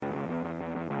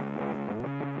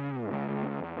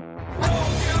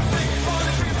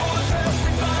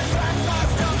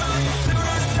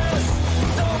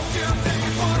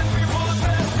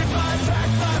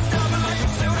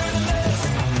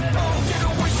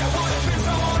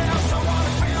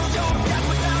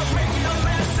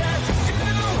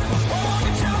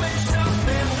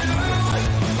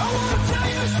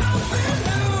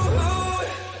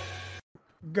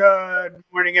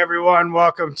Morning, everyone.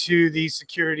 Welcome to the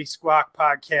Security Squawk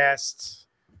podcast.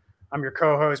 I'm your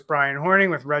co-host, Brian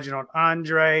Horning, with Reginald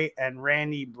Andre and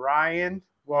Randy Bryan.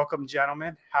 Welcome,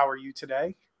 gentlemen. How are you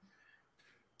today?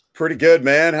 Pretty good,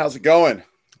 man. How's it going?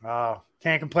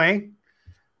 Can't complain.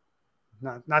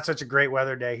 Not such a great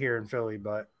weather day here in Philly,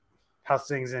 but how's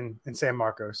things in San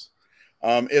Marcos?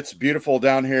 It's beautiful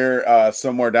down here,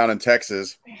 somewhere down in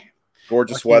Texas.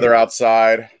 Gorgeous weather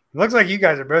outside. It looks like you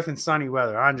guys are both in sunny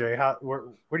weather. Andre,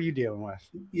 what are you dealing with?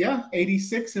 Yeah,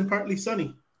 86 and partly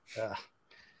sunny. Yeah.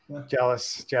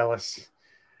 Jealous.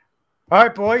 All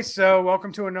right, boys. So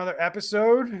welcome to another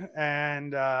episode,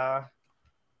 and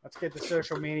let's get the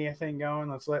social media thing going.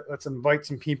 Let's invite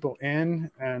some people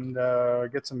in and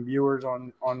get some viewers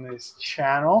on this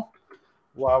channel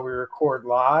while we record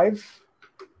live.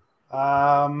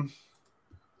 What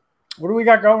do we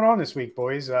got going on this week,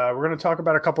 boys? We're going to talk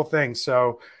about a couple things.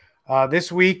 So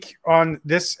this week on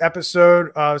this episode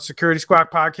of Security Squawk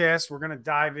Podcast, we're going to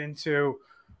dive into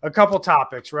a couple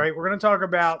topics, right? We're going to talk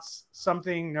about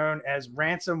something known as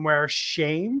ransomware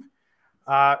shame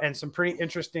and some pretty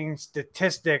interesting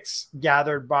statistics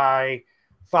gathered by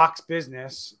Fox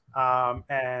Business.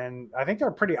 And I think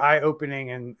they're pretty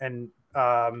eye-opening and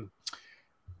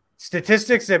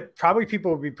statistics that probably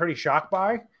people would be pretty shocked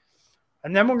by.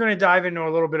 And then we're going to dive into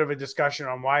a little bit of a discussion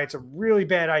on why it's a really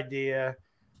bad idea.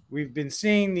 We've been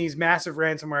seeing these massive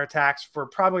ransomware attacks for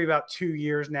probably about 2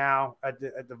 years now at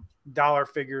the dollar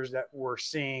figures that we're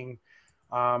seeing.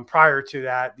 Prior to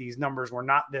that, these numbers were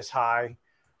not this high.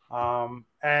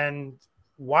 And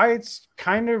why it's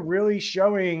kind of really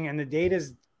showing, and the data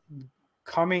is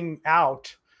coming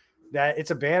out, that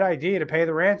it's a bad idea to pay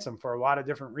the ransom for a lot of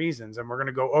different reasons. And we're going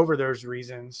to go over those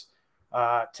reasons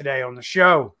today on the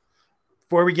show.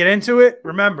 Before we get into it,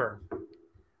 remember,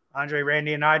 Andre,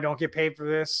 Randy, and I don't get paid for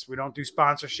this. We don't do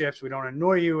sponsorships. We don't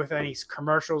annoy you with any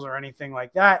commercials or anything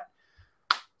like that.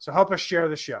 So help us share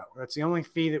the show. That's the only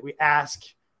fee that we ask.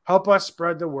 Help us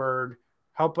spread the word.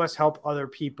 Help us help other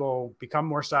people become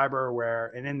more cyber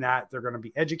aware. And in that, they're going to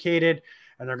be educated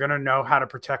and they're going to know how to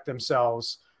protect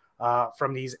themselves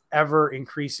from these ever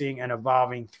increasing and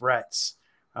evolving threats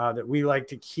that we like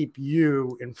to keep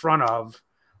you in front of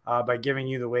by giving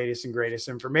you the latest and greatest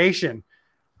information.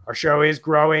 Our show is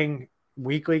growing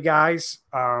weekly, guys.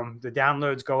 The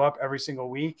downloads go up every single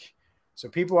week. So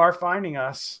people are finding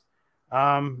us.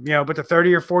 But the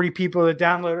 30 or 40 people that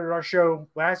downloaded our show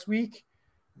last week,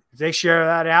 if they share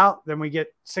that out, then we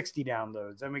get 60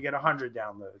 downloads, then we get 100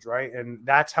 downloads, right? And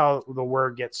that's how the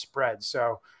word gets spread.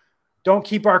 So don't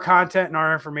keep our content and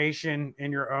our information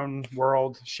in your own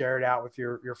world. Share it out with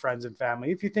your friends and family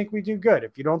if you think we do good.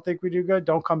 If you don't think we do good,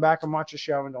 don't come back and watch the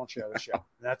show and don't share the show.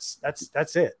 That's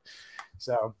it.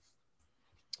 So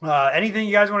anything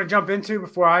you guys want to jump into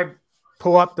before I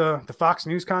pull up the Fox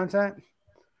News content?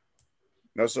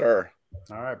 No, sir.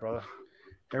 All right, brother.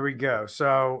 There we go.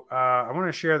 So I want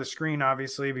to share the screen,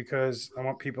 obviously, because I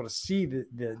want people to see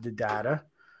the data.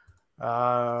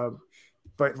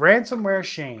 But ransomware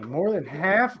shame. More than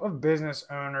half of business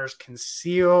owners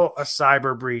conceal a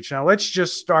cyber breach. Now, let's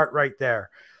just start right there.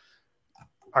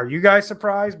 Are you guys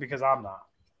surprised? Because I'm not.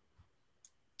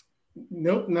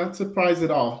 Nope, not surprised at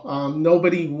all.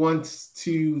 Nobody wants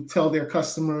to tell their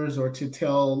customers or to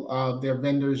tell their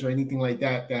vendors or anything like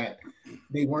that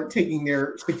they weren't taking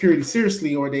their security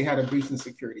seriously or they had a breach in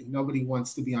security. Nobody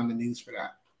wants to be on the news for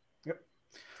that. Yep.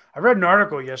 I read an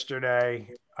article yesterday.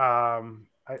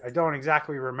 I don't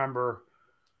exactly remember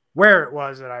where it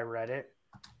was that I read it.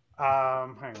 Hang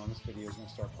on, this video is going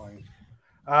to start playing.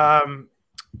 I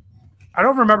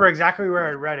don't remember exactly where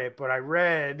I read it, but I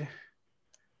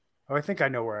think I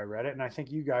know where I read it, and I think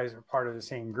you guys are part of the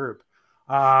same group.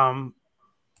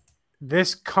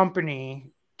 This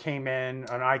company came in,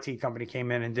 an IT company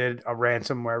came in and did a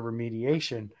ransomware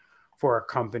remediation for a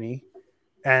company,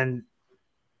 and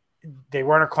they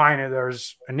weren't a client of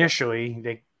theirs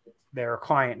initially. They're a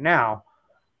client now,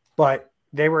 but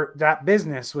that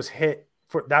business was hit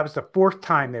that was the fourth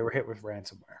time they were hit with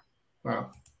ransomware.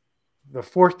 Wow. The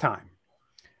fourth time.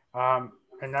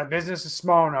 And that business is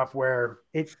small enough where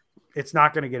it's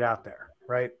not going to get out there.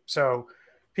 Right. So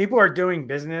people are doing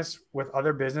business with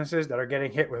other businesses that are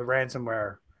getting hit with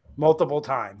ransomware multiple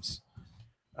times.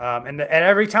 And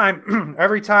every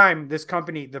time this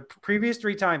company, the previous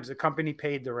 3 times the company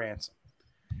paid the ransom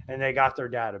and they got their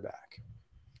data back.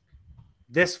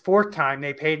 This fourth time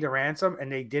they paid the ransom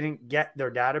and they didn't get their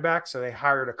data back. So they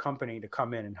hired a company to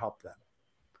come in and help them.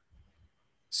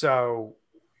 So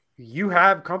you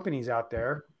have companies out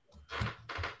there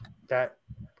that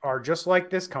are just like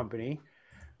this company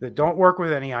that don't work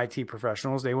with any IT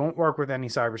professionals. They won't work with any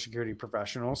cybersecurity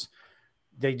professionals.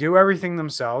 They do everything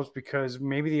themselves because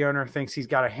maybe the owner thinks he's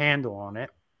got a handle on it.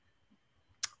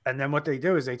 And then what they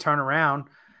do is they turn around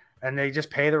and they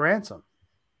just pay the ransom.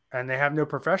 And they have no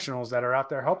professionals that are out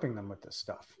there helping them with this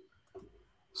stuff.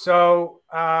 So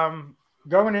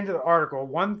going into the article,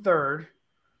 1/3,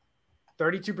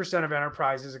 32% of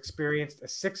enterprises experienced a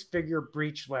 6-figure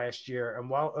breach last year, and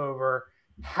well over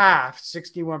half,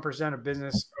 61% of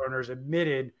business owners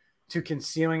admitted to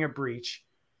concealing a breach,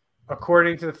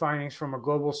 according to the findings from a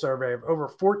global survey of over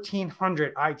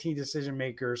 1,400 IT decision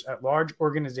makers at large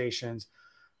organizations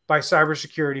by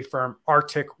cybersecurity firm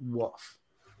Arctic Wolf.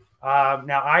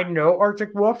 Now, I know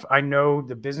Arctic Wolf. I know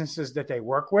the businesses that they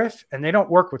work with, and they don't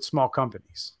work with small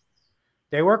companies.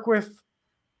 They work with,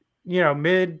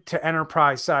 mid to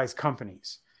enterprise size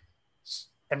companies.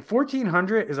 And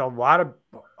 1,400 is a lot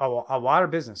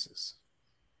of businesses.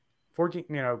 14,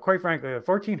 quite frankly,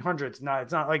 1,400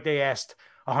 it's not like they asked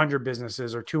 100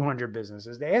 businesses or 200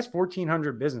 businesses. They asked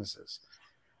 1,400 businesses.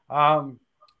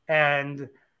 And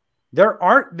there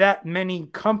aren't that many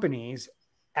companies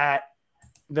at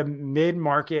the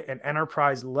mid-market and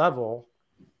enterprise level.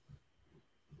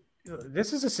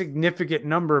 This is a significant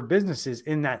number of businesses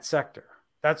in that sector.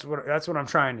 That's what I'm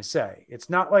trying to say. It's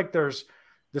not like there's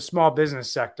the small business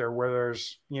sector where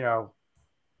there's,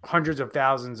 hundreds of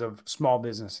thousands of small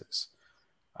businesses.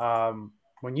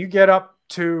 When you get up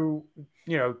to,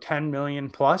 10 million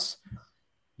plus,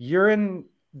 you're in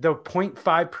the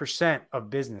 0.5% of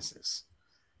businesses,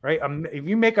 right? If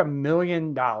you make $1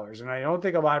 million, and I don't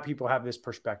think a lot of people have this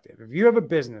perspective, if you have a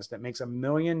business that makes $1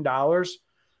 million,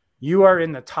 you are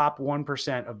in the top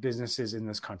 1% of businesses in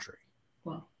this country.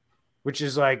 Wow. Which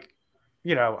is like,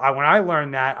 when I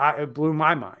learned that, it blew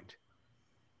my mind,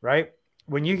 right?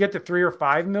 When you get to 3 or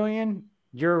 5 million,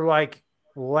 you're like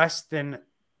less than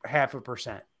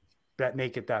 0.5% that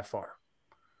make it that far.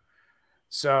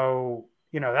 So,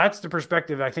 that's the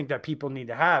perspective I think that people need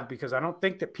to have, because I don't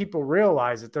think that people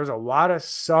realize that there's a lot of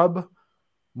sub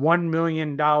 $1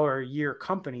 million a year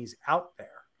companies out there,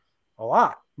 a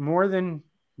lot more than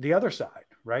the other side,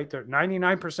 right?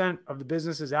 99% of the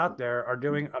businesses out there are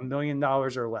doing $1 million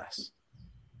or less.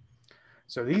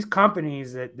 So these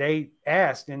companies that they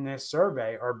asked in this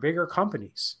survey are bigger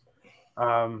companies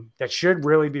that should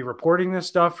really be reporting this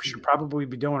stuff, should probably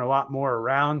be doing a lot more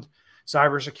around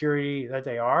cybersecurity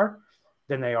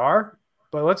than they are.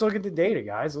 But let's look at the data,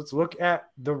 guys. Let's look at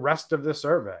the rest of the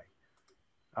survey.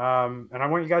 And I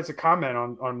want you guys to comment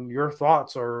on your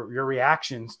thoughts or your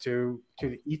reactions to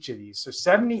each of these. So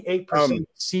 78% of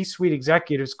C-suite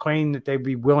executives claim that they'd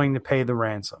be willing to pay the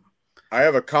ransom. I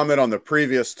have a comment on the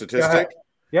previous statistic.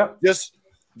 Yep.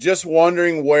 Just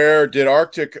wondering, where did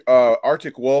Arctic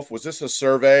Wolf, was this a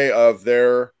survey of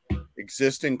their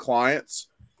existing clients?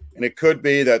 And it could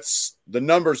be that's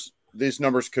these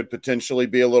numbers could potentially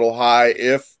be a little high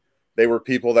if they were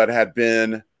people that had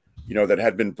been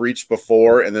breached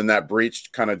before, and then that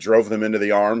breach kind of drove them into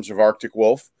the arms of Arctic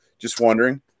Wolf. Just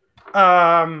wondering.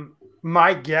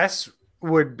 My guess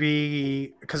would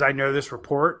be, because I know this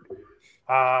report,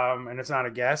 and it's not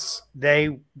a guess,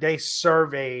 they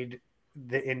surveyed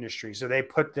the industry. So they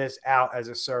put this out as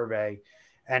a survey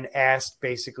and asked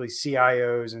basically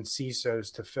CIOs and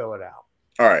CISOs to fill it out.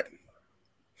 All right.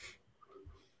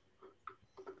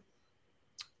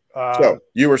 So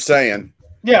you were saying.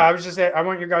 Yeah, I was just saying, I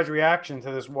want your guys' reaction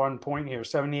to this one point here.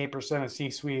 78% of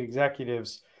C-suite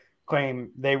executives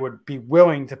claim they would be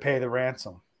willing to pay the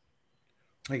ransom.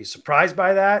 Are you surprised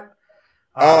by that?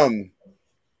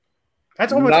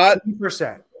 That's almost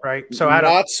 80%, right? So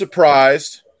not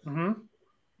surprised,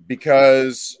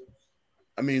 because,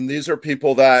 these are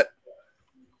people that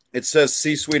it says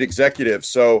C-suite executives.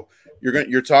 So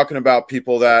you're talking about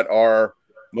people that are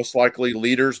most likely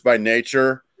leaders by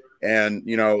nature. And,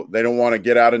 they don't want to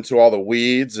get out into all the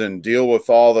weeds and deal with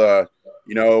all the,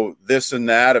 this and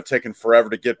that of taking forever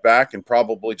to get back, and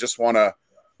probably just want a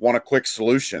quick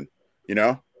solution,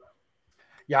 Yeah,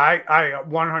 I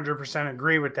 100%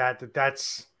 agree with that.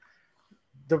 That's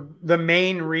the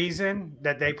main reason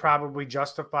that they probably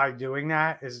justify doing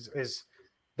that is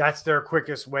that's their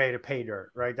quickest way to pay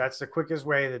dirt, right? That's the quickest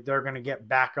way that they're going to get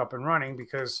back up and running,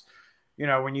 because,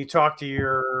 when you talk to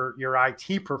your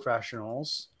IT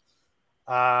professionals,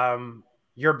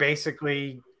 you're going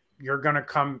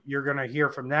to hear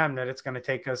from them that it's going to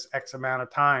take us X amount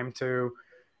of time to,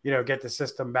 get the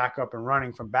system back up and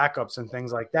running from backups and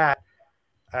things like that.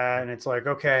 And it's like,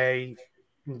 okay,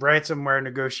 ransomware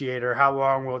negotiator, how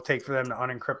long will it take for them to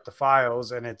unencrypt the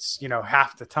files? And it's,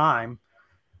 half the time.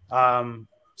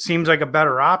 Seems like a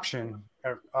better option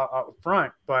up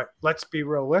front, but let's be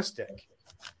realistic.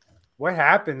 what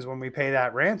happens when we pay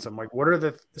that ransom? Like, what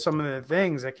are some of the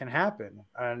things that can happen?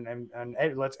 And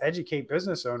let's educate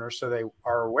business owners so they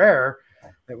are aware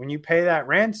that when you pay that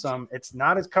ransom, it's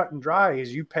not as cut and dry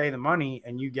as you pay the money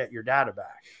and you get your data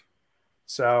back.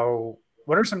 So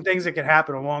what are some things that can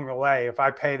happen along the way if I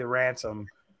pay the ransom?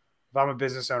 If I'm a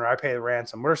business owner, I pay the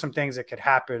ransom. What are some things that could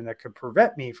happen that could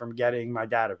prevent me from getting my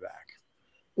data back?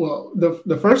 Well,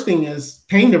 the first thing is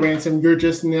paying the ransom. You're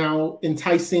just now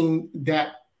enticing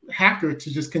that hacker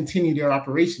to just continue their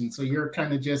operation. So you're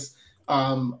kind of just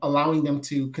allowing them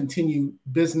to continue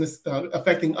business,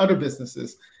 affecting other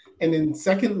businesses. And then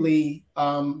secondly,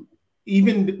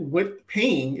 even with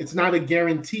paying, it's not a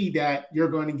guarantee that you're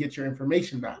going to get your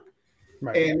information back.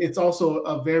 Right. And it's also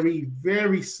a very,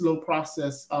 very slow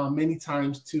process many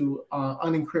times to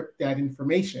unencrypt that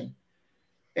information.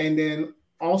 And then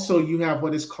also you have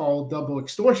what is called double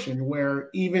extortion, where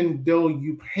even though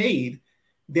you paid,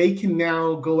 they can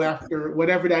now go after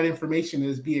whatever that information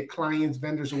is, be it clients,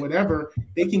 vendors, or whatever.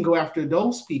 They can go after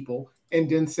those people and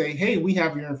then say, hey, we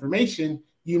have your information.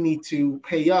 You need to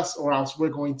pay us or else we're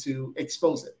going to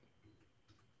expose it.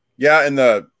 Yeah, and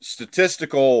the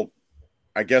statistical,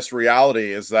 I guess,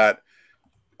 reality is that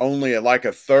only like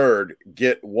a third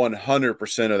get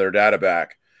 100% of their data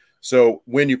back. So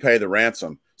when you pay the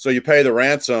ransom, you pay the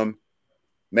ransom,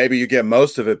 maybe you get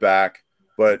most of it back,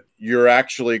 but you're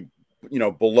actually,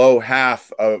 below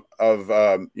half of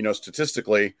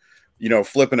statistically,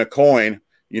 flipping a coin,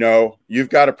 you've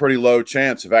got a pretty low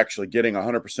chance of actually getting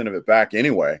 100% of it back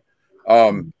anyway.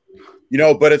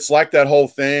 But it's like that whole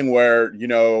thing where,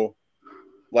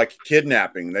 like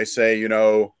kidnapping, they say,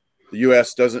 the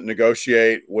U.S. doesn't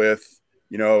negotiate with,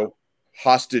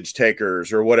 hostage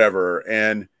takers or whatever.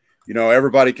 And,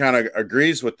 everybody kind of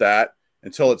agrees with that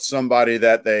until it's somebody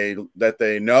that they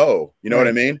know, what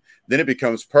I mean? Then it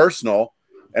becomes personal.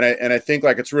 And I think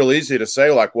like, it's real easy to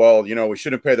say like, well, we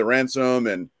shouldn't pay the ransom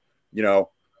and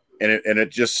it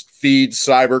just feeds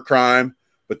cybercrime.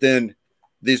 But then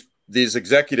these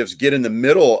executives get in the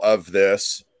middle of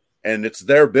this and it's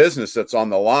their business that's on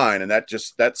the line. And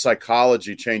that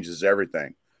psychology changes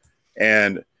everything.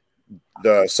 And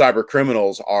the cyber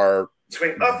criminals are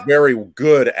very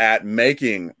good at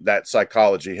making that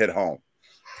psychology hit home.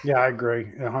 Yeah, I agree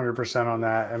 100% on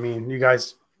that. I mean, you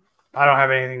guys, I don't have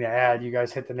anything to add. You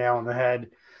guys hit the nail on the head.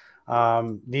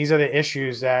 These are the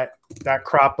issues that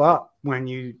crop up when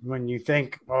you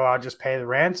think, oh, I'll just pay the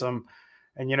ransom.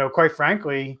 And, quite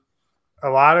frankly, a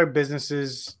lot of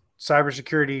businesses'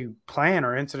 cybersecurity plan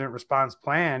or incident response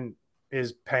plan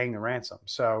is paying the ransom.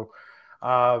 So,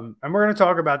 and we're going to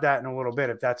talk about that in a little bit,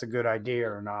 if that's a good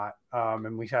idea or not.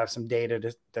 And we have some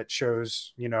data that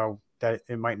shows, that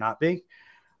it might not be.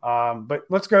 But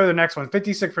let's go to the next one.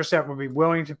 56% would be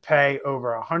willing to pay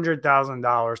over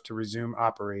 $100,000 to resume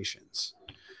operations.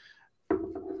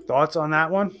 Thoughts on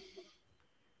that one?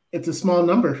 It's a small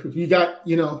number. If you got,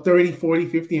 30, 40,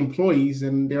 50 employees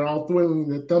and they're all twiddling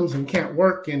their thumbs and can't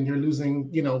work and you're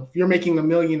losing, if you're making $1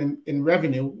 million in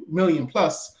revenue, $1 million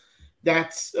plus,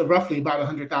 that's roughly about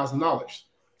 $100,000. Right.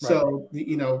 So,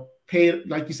 pay it,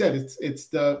 like you said, it's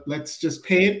let's just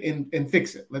pay it and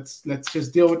fix it. Let's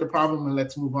just deal with the problem and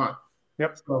let's move on.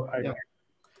 Yep. So,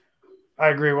 I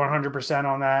agree 100%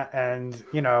 on that. And,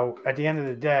 at the end of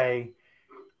the day,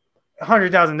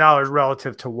 $100,000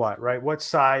 relative to what, right? What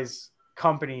size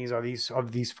companies are these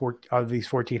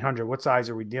 1,400? What size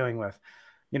are we dealing with?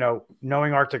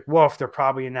 Knowing Arctic Wolf, they're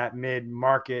probably in that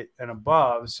mid-market and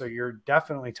above. So you're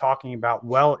definitely talking about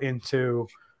well into,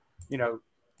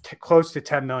 close to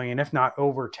 10 million, if not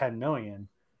over 10 million.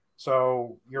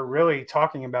 So you're really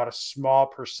talking about a small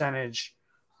percentage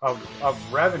of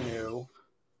revenue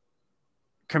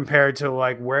compared to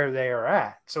like where they are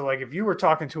at. So like if you were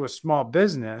talking to a small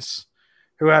business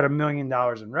who had $1 million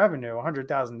in revenue,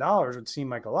 $100,000 would seem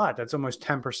like a lot. That's almost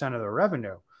 10% of their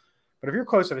revenue. But if you're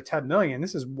closer to 10 million,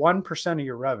 this is 1% of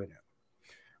your revenue,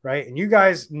 right? And you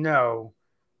guys know,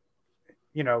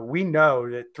 we know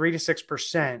that 3 to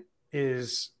 6%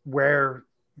 is where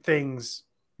things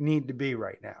need to be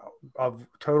right now of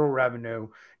total revenue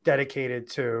dedicated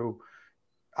to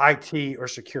IT or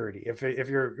security. If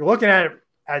you're looking at it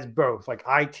as both, like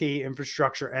IT,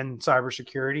 infrastructure, and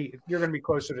cybersecurity, you're going to be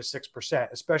closer to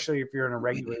 6%, especially if you're in a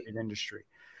regulated industry.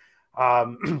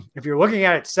 If you're looking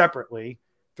at it separately,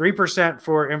 3%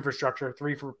 for infrastructure,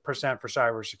 3% for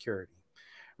cybersecurity,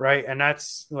 right? And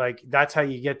that's how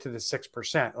you get to the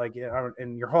 6%. Like,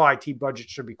 and your whole IT budget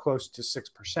should be close to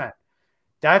 6%.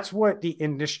 That's what the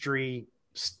industry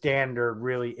standard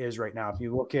really is right now. If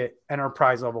you look at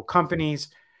enterprise level companies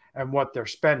and what they're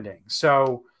spending.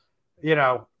 So,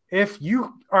 if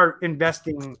you are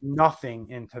investing nothing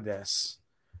into this,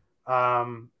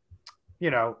 you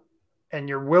know, and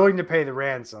you're willing to pay the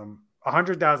ransom,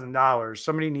 $100,000,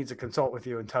 somebody needs to consult with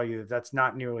you and tell you that that's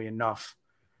not nearly enough.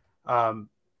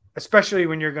 Especially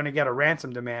when you're going to get a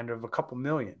ransom demand of a couple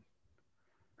million,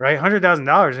 right?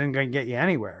 $100,000 isn't going to get you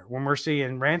anywhere. When we're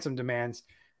seeing ransom demands,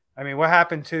 I mean, what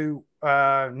happened to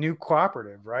New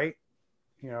Cooperative, right?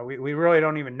 You know, we really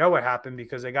don't even know what happened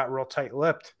because they got real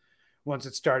tight-lipped once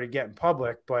it started getting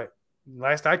public. But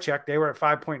last I checked, they were at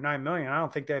 5.9 million. I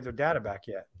don't think they have their data back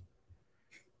yet.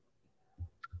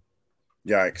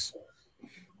 Yikes.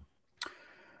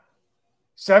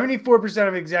 74%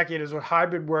 of executives with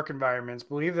hybrid work environments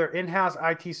believe their in-house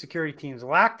IT security teams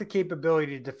lack the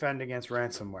capability to defend against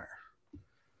ransomware.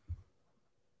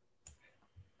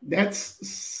 That's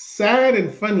sad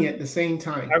and funny at the same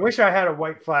time. I wish I had a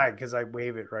white flag because I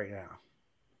wave it right now.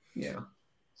 Yeah.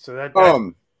 So that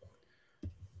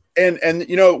and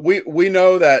you know, we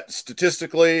know that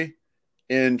statistically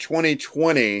in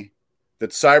 2020 that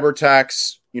cyber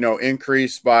attacks, you know,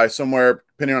 increased by somewhere,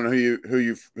 depending on who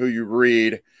you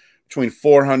read, between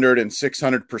 400 and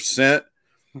 600%.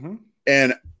 Mm-hmm.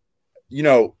 And you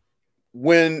know,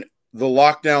 when the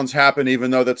lockdowns happened,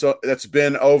 even though that's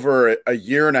been over a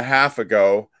year and a half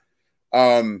ago,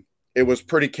 it was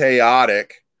pretty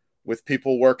chaotic with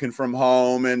people working from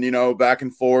home and, you know, back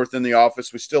and forth in the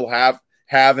office. We still have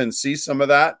and see some of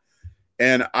that.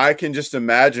 And I can just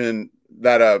imagine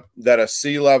that a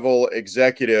C-level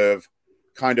executive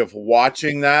kind of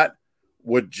watching that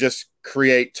would just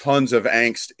create tons of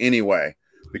angst anyway,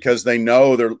 because they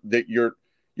know that you're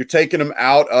taking them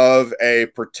out of a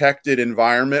protected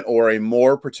environment or a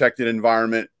more protected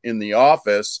environment in the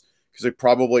office, because they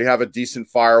probably have a decent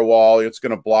firewall. It's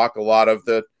going to block a lot of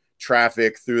the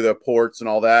traffic through the ports and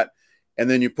all that. And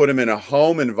then you put them in a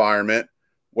home environment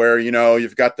where, you know,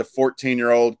 you've got the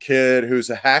 14-year-old kid who's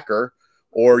a hacker,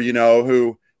 or, you know,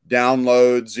 who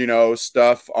downloads, you know,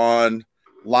 stuff on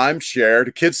LimeShare.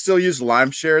 Do kids still use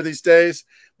LimeShare these days?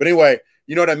 But anyway,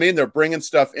 you know what I mean? They're bringing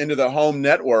stuff into the home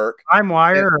network.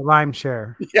 LimeWire or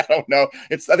LimeShare? Yeah, I don't know.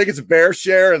 I think it's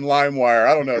BearShare and LimeWire.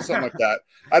 I don't know, something like that.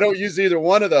 I don't use either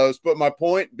one of those. But my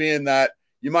point being that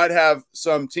you might have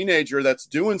some teenager that's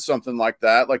doing something like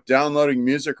that, like downloading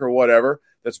music or whatever,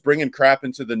 that's bringing crap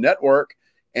into the network.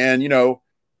 And, you know,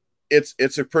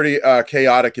 it's a pretty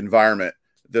chaotic environment,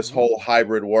 this whole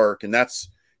hybrid work. And that's,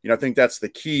 you know, I think that's the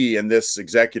key in this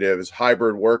executive is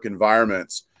hybrid work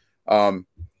environments. And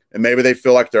maybe they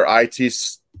feel like their IT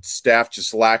staff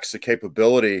just lacks the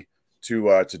capability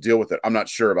to deal with it. I'm not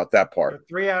sure about that part.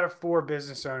 3 out of 4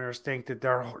 business owners think that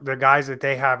the guys that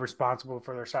they have responsible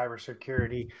for their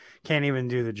cybersecurity can't even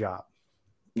do the job.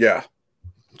 Yeah.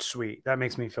 Sweet. That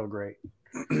makes me feel great.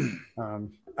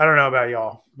 I don't know about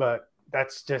y'all, but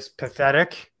that's just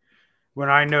pathetic when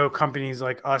I know companies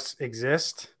like us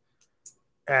exist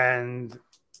and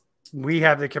we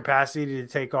have the capacity to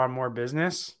take on more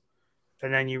business.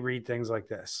 And then you read things like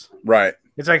this. Right.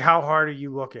 It's like, how hard are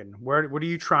you looking? What are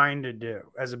you trying to do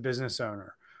as a business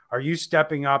owner? Are you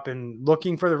stepping up and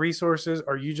looking for the resources?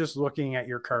 Or are you just looking at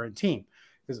your current team?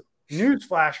 Because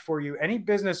newsflash for you, any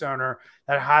business owner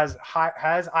that has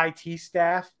IT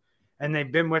staff and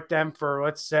they've been with them for,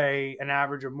 let's say, an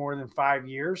average of more than 5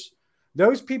 years,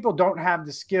 those people don't have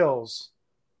the skills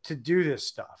to do this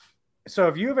stuff. So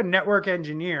if you have a network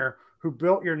engineer who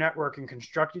built your network and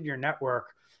constructed your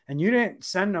network, and you didn't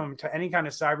send them to any kind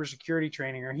of cybersecurity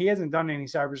training, or he hasn't done any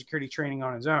cybersecurity training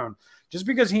on his own, just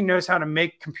because he knows how to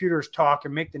make computers talk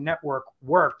and make the network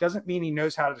work doesn't mean he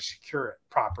knows how to secure it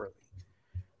properly.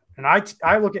 And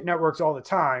I look at networks all the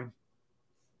time,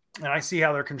 and I see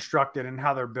how they're constructed and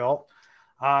how they're built.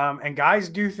 And guys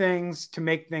do things to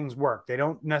make things work. They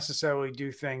don't necessarily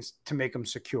do things to make them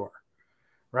secure.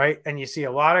 Right. And you see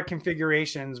a lot of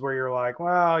configurations where you're like,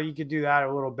 well, you could do that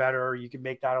a little better. Or you could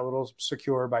make that a little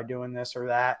secure by doing this or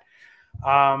that.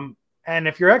 And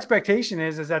if your expectation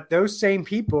is that those same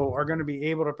people are going to be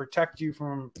able to protect you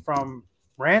from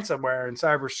ransomware and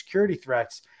cybersecurity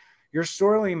threats, you're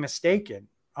sorely mistaken.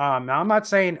 Now, I'm not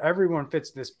saying everyone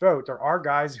fits this boat. There are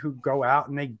guys who go out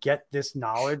and they get this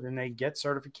knowledge and they get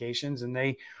certifications and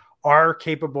they are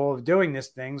capable of doing these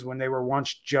things when they were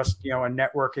once just, you know, a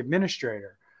network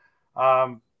administrator.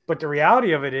 But the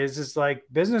reality of it is like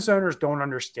business owners don't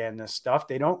understand this stuff.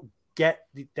 They don't get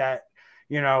that,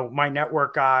 you know, my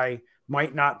network guy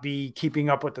might not be keeping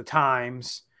up with the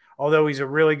times, although he's a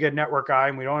really good network guy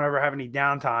and we don't ever have any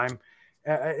downtime.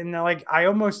 And like, I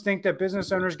almost think that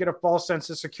business owners get a false sense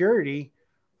of security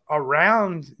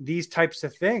around these types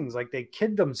of things. Like they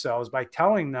kid themselves by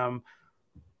telling them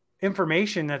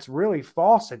information that's really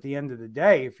false at the end of the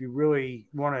day if you really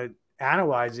want to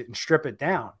analyze it and strip it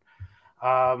down.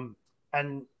 And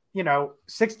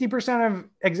 60% of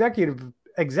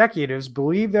executives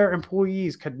believe their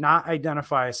employees could not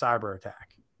identify a cyber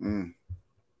attack.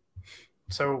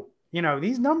 So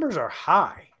these numbers are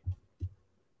high.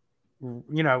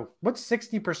 What's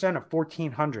 60% of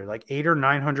 1,400? Like 800 or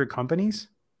 900 companies.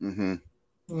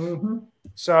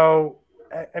 So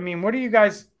I mean, what do you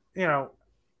guys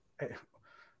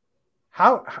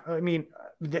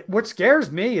what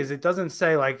scares me is it doesn't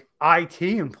say like IT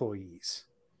employees.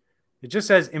 It just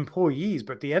says employees.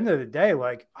 But at the end of the day,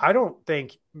 like, I don't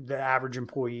think the average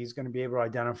employee is going to be able to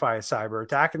identify a cyber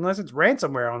attack unless it's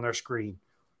ransomware on their screen,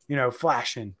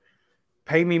 flashing,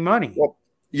 pay me money. Well,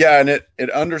 yeah. And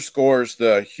it underscores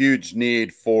the huge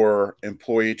need for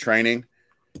employee training.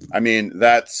 I mean,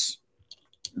 that's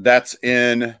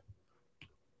in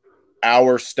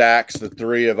our stacks, the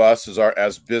three of us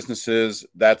as businesses.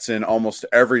 That's in almost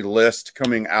every list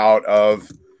coming out of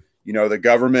the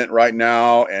government right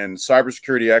now and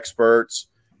cybersecurity experts.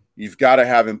 You've got to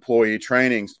have employee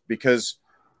trainings because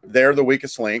they're the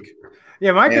weakest link.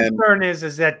 Yeah, my concern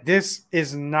is that this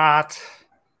is not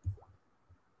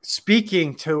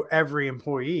speaking to every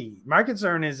employee. My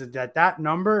concern is that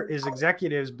number is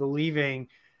executives believing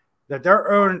that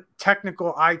their own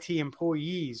technical IT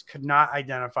employees could not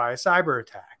identify a cyber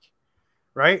attack,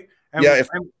 right?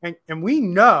 And we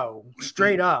know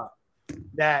straight up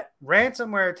that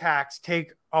ransomware attacks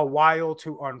take a while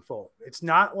to unfold. It's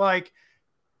not like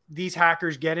these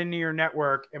hackers get into your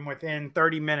network and within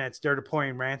 30 minutes they're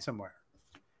deploying ransomware.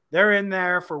 They're in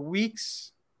there for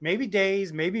weeks, maybe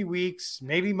days, maybe weeks,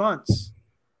 maybe months,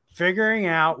 figuring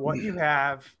out what you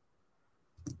have,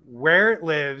 where it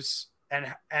lives,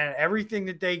 and everything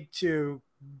that they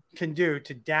can do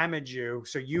to damage you,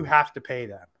 so you have to pay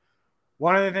them.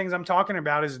 One of the things I'm talking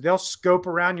about is they'll scope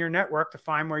around your network to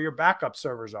find where your backup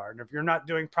servers are. And if you're not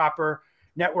doing proper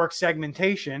network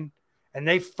segmentation and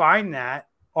they find that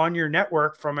on your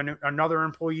network from another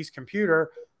employee's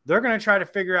computer, they're going to try to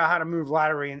figure out how to move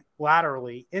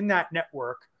laterally in that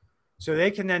network so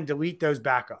they can then delete those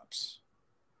backups.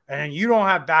 And then you don't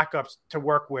have backups to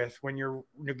work with when you're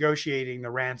negotiating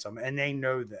the ransom, and they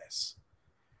know this.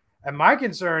 And my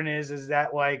concern is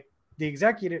that like the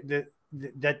executive,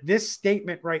 that this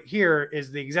statement right here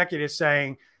is the executive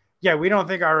saying, yeah, we don't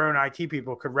think our own IT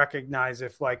people could recognize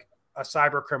if like a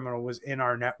cyber criminal was in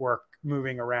our network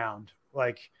moving around.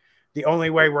 Like the only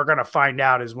way we're going to find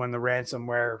out is when the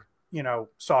ransomware,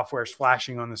 software is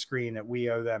flashing on the screen that we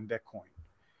owe them Bitcoin.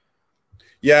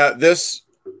 Yeah. This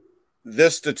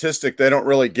statistic, they don't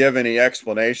really give any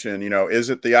explanation. Is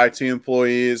it the IT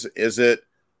employees? Is it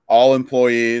all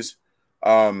employees?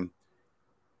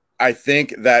 I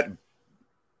think that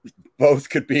both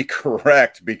could be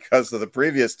correct because of the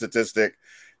previous statistic.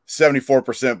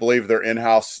 74% believe their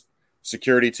in-house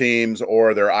security teams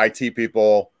or their IT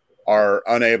people are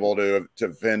unable to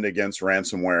fend against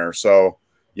ransomware. So,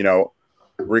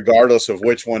 regardless of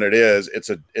which one it is, it's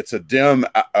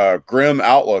a grim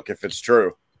outlook if it's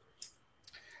true.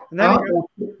 And then go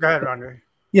ahead, Andre.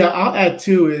 Yeah, I'll add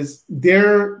too is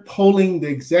they're polling the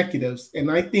executives,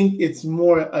 and I think it's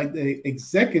more the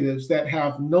executives that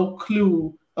have no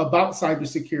clue about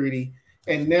cybersecurity,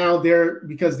 and now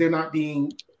because they're not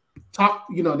being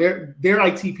talked, their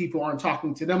IT people aren't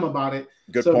talking to them about it.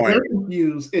 Good so point. They're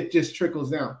confused. It just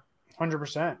trickles down.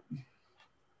 100%.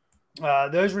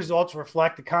 Those results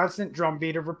reflect the constant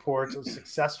drumbeat of reports of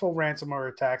successful ransomware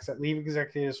attacks that leave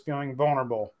executives feeling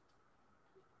vulnerable.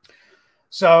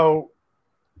 So,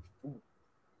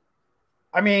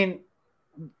 I mean,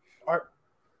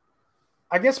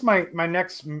 I guess my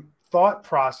next thought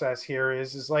process here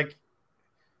is like,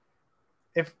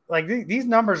 if like these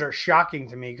numbers are shocking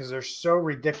to me because they're so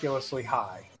ridiculously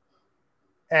high.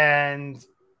 And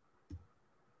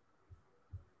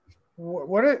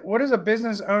what is a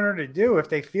business owner to do if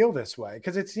they feel this way?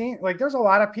 Because it seems like there's a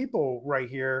lot of people right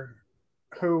here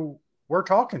who we're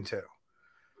talking to,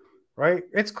 right?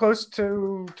 It's close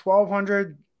to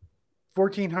 1,200,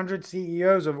 1,400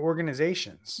 CEOs of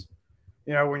organizations,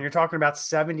 when you're talking about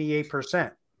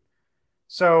 78%.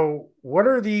 So what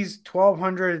are these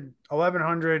 1,200,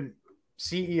 1,100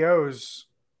 CEOs?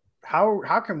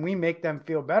 How can we make them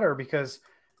feel better? Because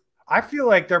I feel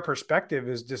like their perspective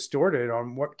is distorted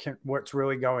on what's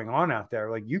really going on out there.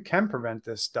 Like, you can prevent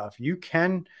this stuff. You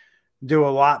can do a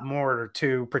lot more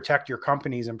to protect your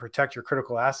companies and protect your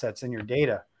critical assets and your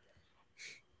data.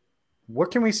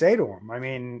 What can we say to them? I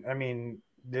mean,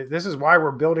 this is why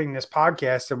we're building this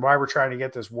podcast and why we're trying to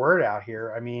get this word out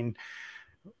here. I mean,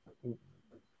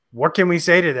 what can we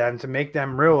say to them to make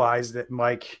them realize that,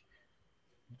 like,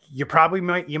 you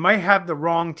might have the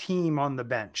wrong team on the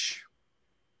bench,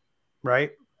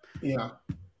 right? Yeah.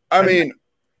 I mean,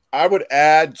 I would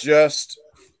add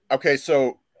okay,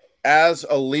 so as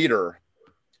a leader,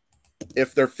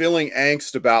 if they're feeling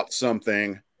angst about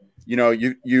something,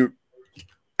 you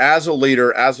as a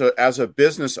leader, as a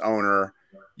business owner,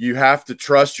 you have to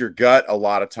trust your gut a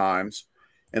lot of times.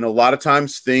 And a lot of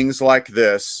times things like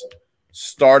this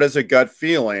start as a gut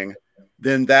feeling,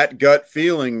 then that gut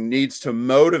feeling needs to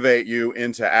motivate you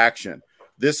into action.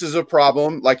 This is a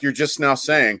problem, like you're just now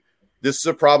saying, this is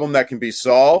a problem that can be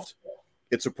solved.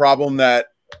 It's a problem that,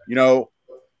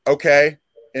 okay,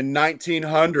 in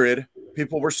 1900,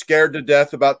 people were scared to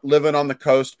death about living on the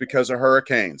coast because of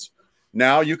hurricanes.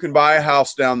 Now you can buy a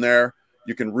house down there.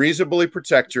 You can reasonably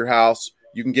protect your house.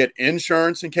 You can get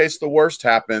insurance in case the worst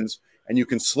happens, and you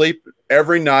can sleep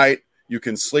every night. You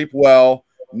can sleep well,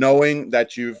 knowing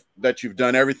that you've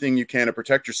done everything you can to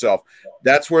protect yourself.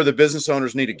 That's where the business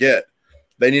owners need to get.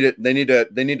 They need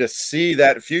to see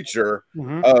that future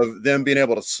of them being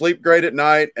able to sleep great at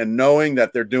night and knowing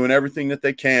that they're doing everything that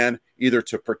they can either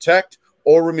to protect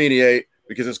or remediate,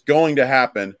 because it's going to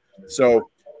happen.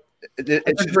 So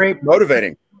it's great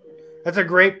motivating. That's a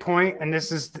great point. And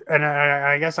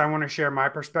I guess I want to share my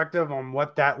perspective on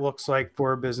what that looks like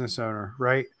for a business owner,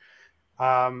 right?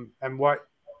 And what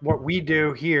we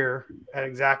do here at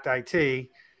Exact IT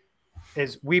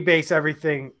is we base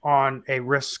everything on a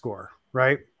risk score,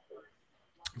 right?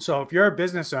 So if you're a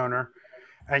business owner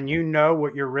and you know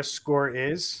what your risk score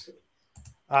is,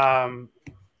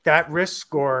 that risk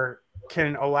score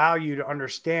can allow you to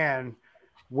understand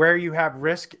where you have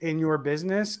risk in your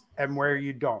business and where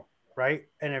you don't, right?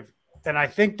 And I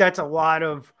think that's a lot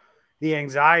of the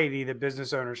anxiety that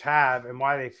business owners have, and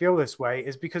why they feel this way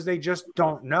is because they just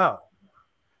don't know,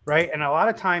 right? And a lot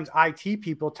of times IT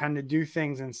people tend to do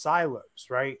things in silos,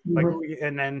 right? Like,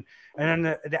 and then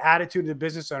the attitude of the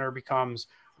business owner becomes,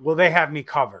 well, they have me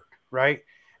covered, right?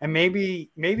 And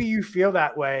maybe you feel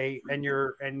that way, and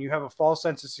you have a false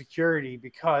sense of security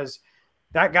because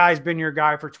that guy's been your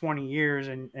guy for 20 years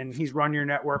and he's run your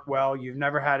network well. You've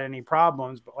never had any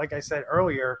problems. But like I said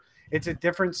earlier, it's a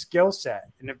different skill set.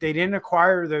 And if they didn't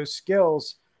acquire those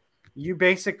skills, you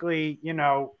basically,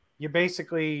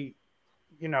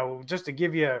 just to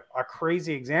give you a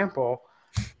crazy example,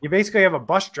 you basically have a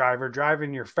bus driver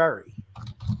driving your ferry,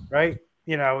 right?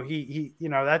 He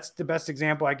that's the best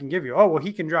example I can give you. Oh, well,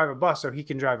 he can drive a bus, so he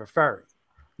can drive a ferry.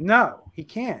 No, he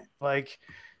can't. Like,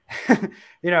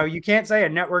 you can't say a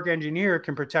network engineer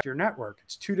can protect your network.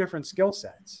 It's two different skill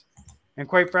sets. And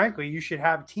quite frankly, you should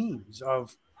have teams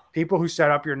of people who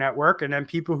set up your network and then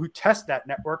people who test that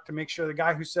network to make sure the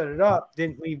guy who set it up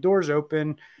didn't leave doors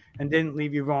open and didn't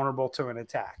leave you vulnerable to an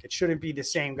attack. It shouldn't be the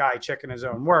same guy checking his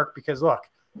own work, because look,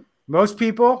 most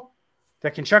people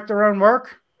that can check their own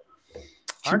work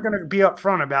aren't going to be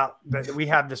upfront about that we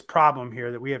have this problem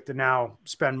here that we have to now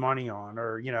spend money on,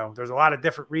 or, there's a lot of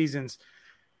different reasons.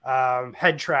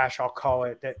 Head trash, I'll call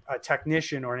it, that a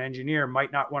technician or an engineer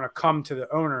might not want to come to the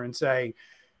owner and say,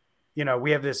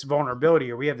 we have this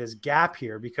vulnerability or we have this gap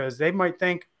here, because they might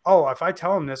think, oh, if I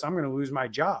tell them this, I'm going to lose my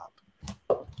job.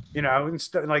 And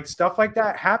stuff like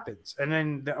that happens. And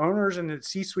then the owners and the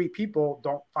C-suite people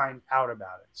don't find out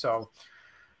about it. So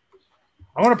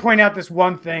I want to point out this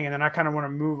one thing, and then I kind of want to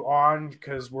move on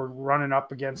because we're running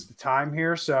up against the time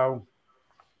here. So,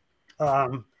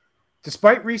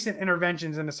 despite recent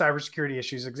interventions into cybersecurity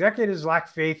issues, executives lack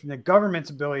faith in the government's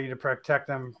ability to protect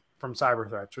them from cyber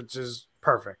threats, which is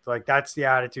perfect. Like, that's the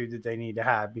attitude that they need to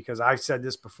have, because I've said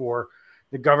this before,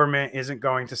 the government isn't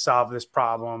going to solve this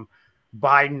problem.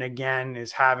 Biden, again,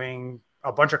 is having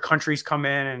a bunch of countries come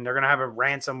in and they're going to have a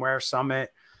ransomware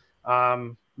summit,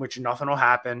 which nothing will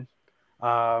happen.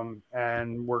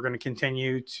 And we're going to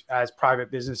continue as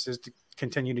private businesses to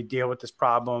continue to deal with this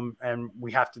problem. And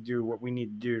we have to do what we need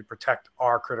to do to protect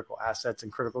our critical assets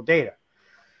and critical data.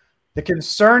 The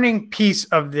concerning piece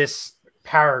of this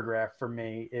paragraph for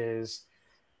me is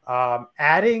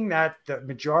adding that the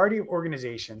majority of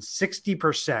organizations,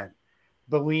 60%,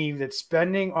 believe that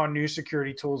spending on new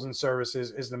security tools and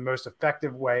services is the most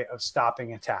effective way of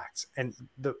stopping attacks. And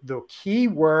the key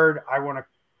word I want to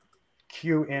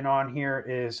cue in on here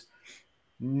is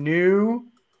new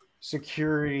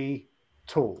security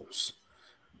tools.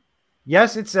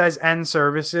 Yes, it says end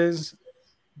services,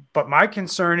 but my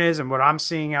concern is, and what I'm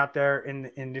seeing out there in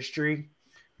the industry,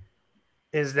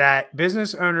 is that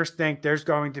business owners think there's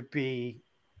going to be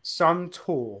some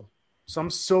tool, some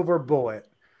silver bullet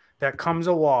that comes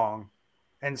along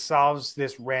and solves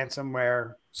this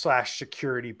ransomware /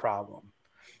 security problem.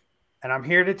 And I'm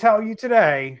here to tell you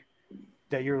today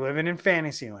that you're living in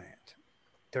fantasy land.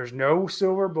 There's no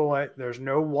silver bullet. There's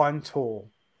no one tool.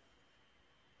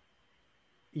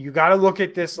 You got to look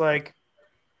at this like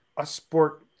a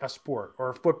sport or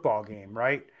a football game,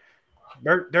 right?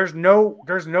 There's no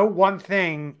one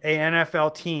thing a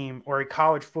NFL team or a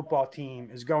college football team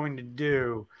is going to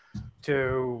do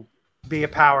to be a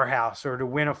powerhouse or to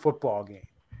win a football game.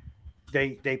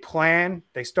 They plan,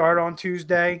 they start on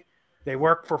Tuesday, they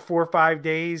work for 4 or 5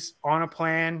 days on a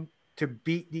plan to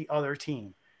beat the other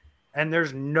team. And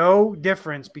there's no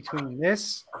difference between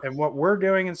this and what we're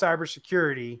doing in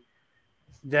cybersecurity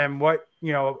than what,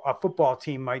 a football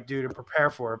team might do to prepare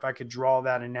for, if I could draw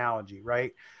that analogy,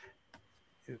 right?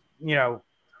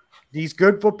 These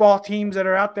good football teams that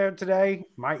are out there today,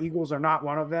 my Eagles are not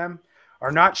one of them,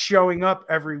 are not showing up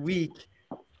every week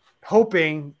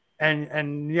hoping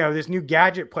and this new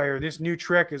gadget player, this new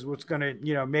trick is what's going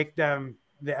to, make them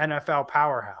the NFL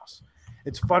powerhouse.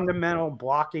 It's fundamental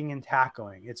blocking and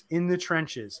tackling. It's in the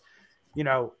trenches.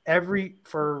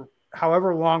 For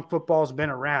however long football's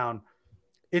been around,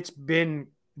 it's been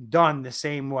done the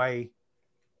same way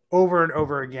over and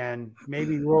over again,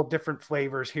 maybe little different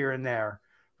flavors here and there.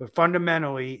 But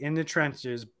fundamentally, in the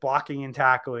trenches, blocking and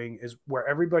tackling is where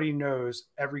everybody knows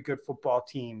every good football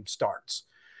team starts.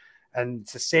 And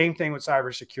it's the same thing with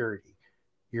cybersecurity.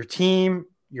 Your team,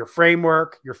 your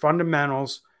framework, your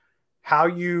fundamentals, how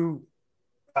you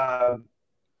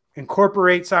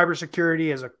incorporate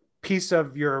cybersecurity as a piece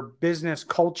of your business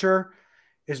culture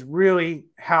is really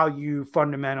how you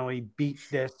fundamentally beat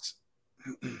this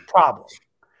problem.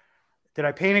 Did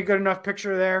I paint a good enough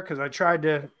picture there? Because I tried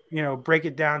to, break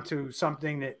it down to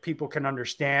something that people can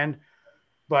understand.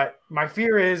 But my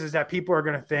fear is that people are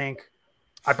going to think,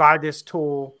 I buy this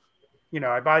tool,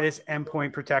 I buy this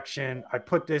endpoint protection, I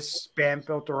put this spam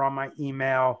filter on my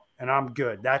email, and I'm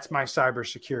good. That's my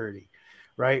cybersecurity,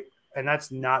 right? And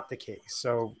that's not the case.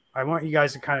 So I want you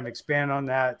guys to kind of expand on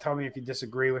that. Tell me if you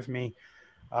disagree with me.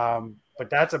 But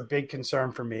that's a big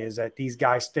concern for me, is that these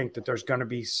guys think that there's going to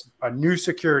be a new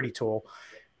security tool.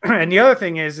 And the other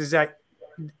thing is that,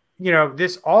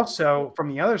 this also from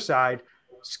the other side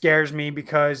scares me,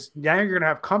 because now you're going to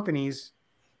have companies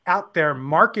out there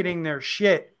marketing their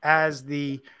shit as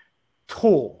the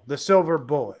tool, the silver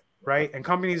bullet, right? And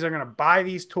companies are going to buy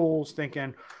these tools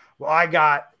thinking, well, I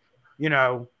got,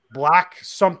 black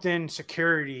something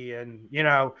security and,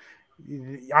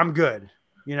 I'm good.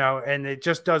 And it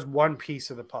just does one piece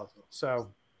of the puzzle.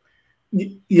 So,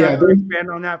 yeah,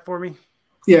 expand on that for me.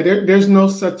 Yeah, there's no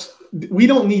such. We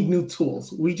don't need new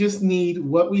tools. We just need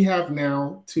what we have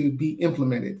now to be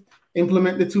implemented.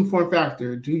 Implement the 2-form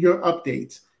factor. Do your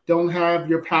updates. Don't have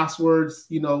your passwords,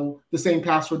 the same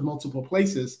password multiple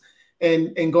places.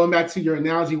 And going back to your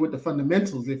analogy with the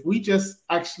fundamentals, if we just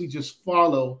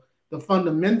follow the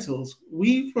fundamentals,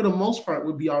 we for the most part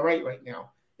would be all right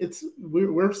now.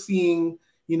 We're seeing,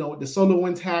 the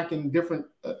SolarWinds hack and different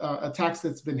attacks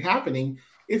that's been happening.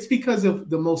 It's because of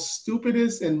the most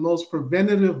stupidest and most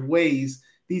preventative ways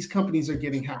these companies are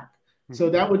getting hacked. Mm-hmm. So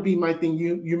that would be my thing.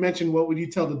 You mentioned, what would you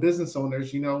tell the business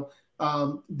owners?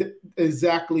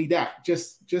 Exactly that.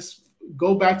 Just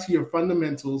go back to your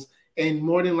fundamentals, and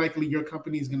more than likely your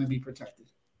company is going to be protected.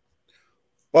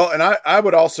 Well, and I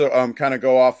would also kind of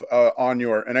go off on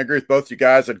and I agree with both you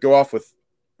guys. I'd go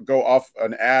off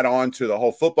and add on to the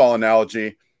whole football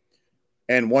analogy.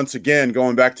 And once again,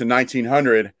 going back to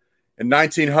 1900, in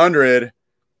 1900,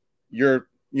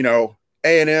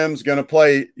 A&M's going to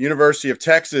play University of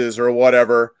Texas or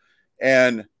whatever,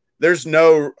 and there's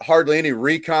hardly any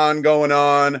recon going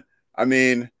on. I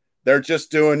mean, they're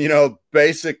just doing,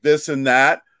 basic this and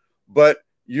that, but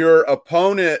your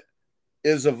opponent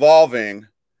is evolving,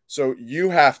 so you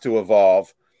have to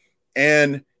evolve.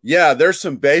 And yeah, there's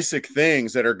some basic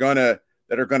things that are gonna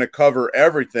cover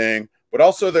everything, but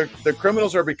also the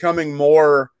criminals are becoming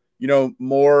more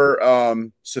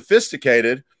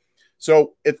sophisticated.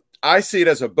 So I see it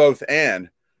as a both and.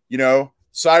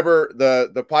 Cyber,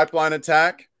 the pipeline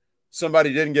attack,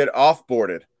 somebody didn't get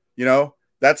offboarded.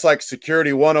 That's like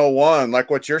security 101, like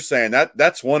what you're saying.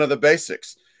 That's one of the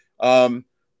basics. But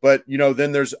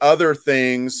then there's other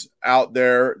things out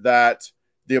there that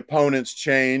the opponents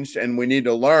changed, and we need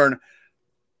to learn.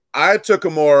 I took a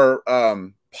more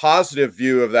positive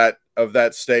view of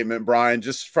that statement, Brian,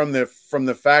 just from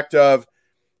the fact of,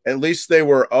 at least they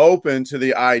were open to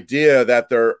the idea that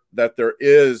there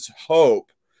is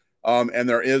hope, and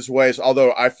there is ways.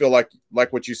 Although I feel like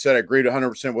what you said, I agreed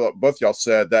 100% with what both y'all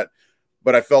said,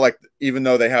 but I felt like even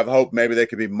though they have hope, maybe they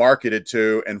could be marketed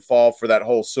to and fall for that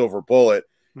whole silver bullet.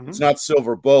 Mm-hmm. It's not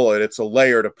silver bullet; it's a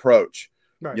layered approach.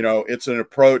 Right. You know, it's an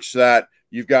approach that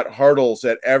you've got hurdles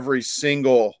at every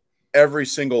single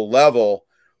level,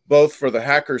 both for the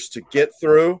hackers to get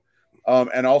through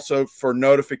and also for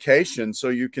notification, so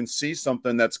you can see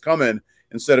something that's coming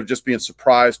instead of just being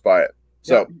surprised by it.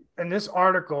 So, and this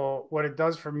article, what it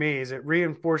does for me is it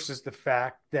reinforces the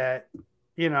fact that,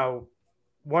 you know,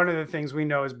 one of the things we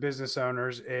know as business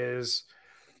owners is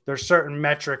there's certain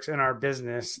metrics in our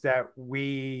business that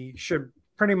we should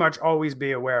pretty much always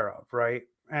be aware of, right?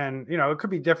 And, you know, it could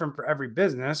be different for every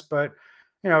business, but,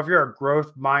 you know, if you're a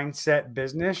growth mindset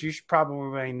business, you should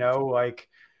probably know, like,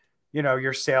 you know,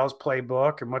 your sales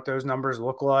playbook and what those numbers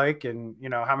look like, and, you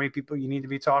know, how many people you need to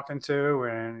be talking to,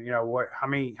 and, you know, how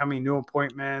many new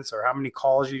appointments or how many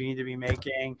calls you need to be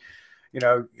making. You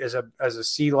know, as a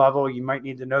C level, you might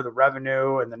need to know the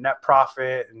revenue and the net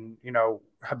profit and, you know,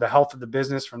 the health of the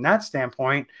business from that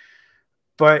standpoint.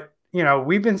 But, you know,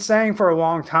 we've been saying for a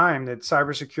long time that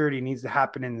cybersecurity needs to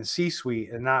happen in the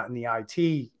C-suite and not in the IT,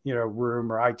 you know,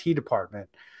 room or IT department.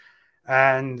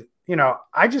 And, you know,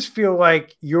 I just feel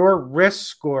like your risk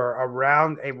score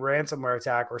around a ransomware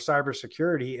attack or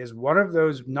cybersecurity is one of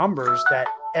those numbers that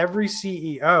every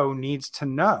CEO needs to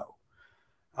know.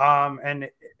 And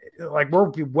like, we're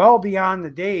well beyond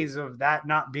the days of that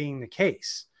not being the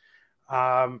case.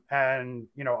 And,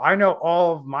 you know, I know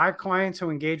all of my clients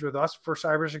who engage with us for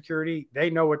cybersecurity,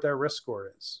 they know what their risk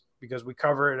score is because we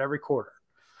cover it every quarter.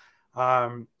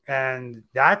 And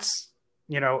that's,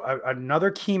 you know, another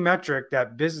key metric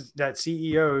that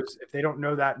CEOs, if they don't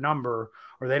know that number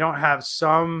or they don't have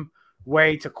some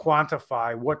way to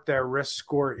quantify what their risk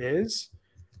score is,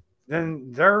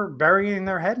 then they're burying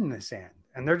their head in the sand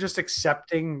and they're just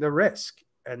accepting the risk.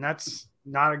 And that's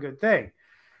not a good thing.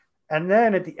 And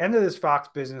then at the end of this Fox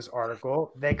Business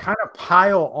article, they kind of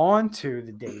pile onto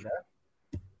the data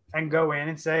and go in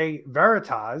and say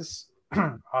Veritas,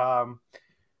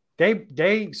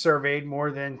 they surveyed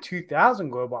more than 2,000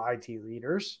 global IT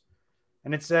leaders,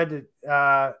 and it said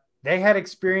that they had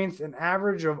experienced an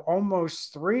average of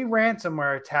almost 3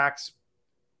 ransomware attacks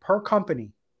per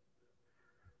company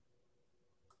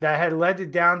that had led to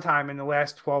downtime in the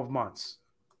last 12 months.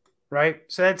 Right?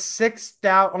 So that's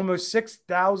almost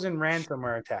 6,000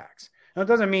 ransomware attacks. Now, it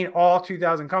doesn't mean all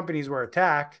 2,000 companies were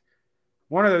attacked.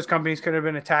 One of those companies could have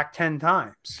been attacked 10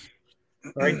 times.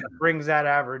 Right? That brings that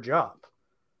average up.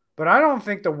 But I don't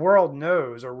think the world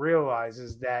knows or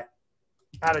realizes that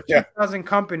out of 2,000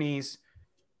 companies,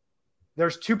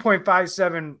 there's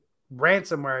 2.57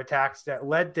 ransomware attacks that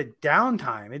led to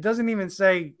downtime. It doesn't even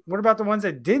say, what about the ones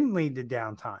that didn't lead to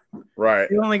downtime? right.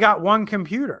 You only got one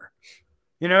computer.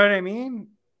 You know what I mean?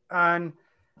 And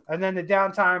then the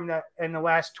downtime that in the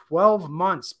last 12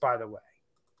 months, by the way,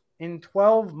 in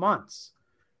 12 months,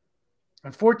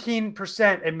 and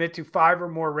 14% admit to 5 or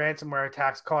more ransomware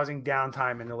attacks causing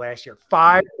downtime in the last year.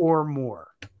 5 or more.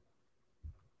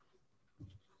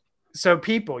 So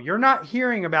people, you're not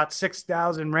hearing about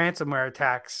 6,000 ransomware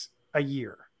attacks a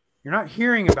year. You're not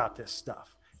hearing about this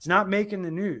stuff. It's not making the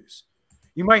news.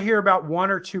 You might hear about 1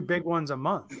 or 2 big ones a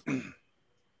month.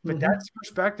 But that's the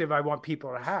perspective I want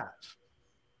people to have.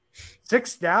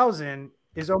 6,000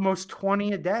 is almost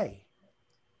 20 a day.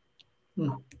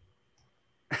 Yep.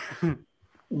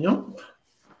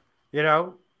 You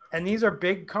know, and these are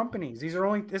big companies.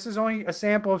 This is only a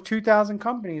sample of 2,000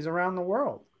 companies around the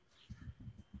world.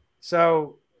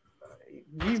 So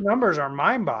these numbers are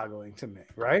mind-boggling to me,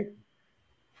 right?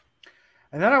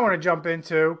 And then I want to jump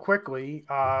into quickly.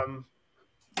 I'm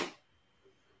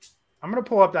going to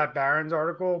pull up that Barron's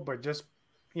article, but just,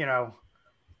 you know,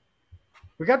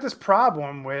 we got this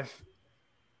problem with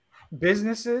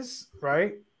businesses,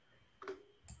 right?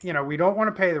 You know, we don't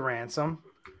want to pay the ransom,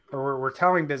 or we're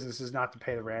telling businesses not to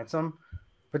pay the ransom.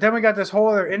 But then we got this whole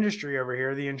other industry over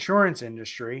here, the insurance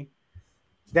industry,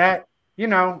 that, you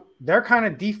know, their kind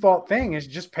of default thing is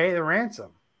just pay the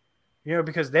ransom, you know,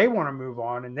 because they want to move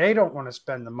on and they don't want to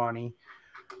spend the money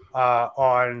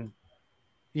on,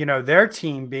 you know, their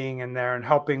team being in there and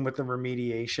helping with the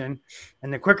remediation.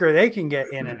 And the quicker they can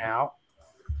get in and out,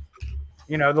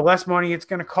 you know, the less money it's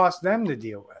going to cost them to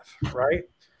deal with. Right.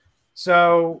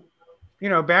 So, you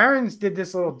know, Barron's did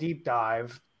this little deep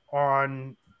dive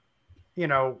on, you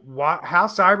know, how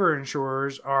cyber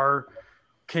insurers are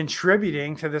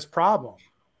contributing to this problem.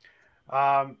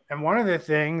 And one of the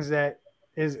things that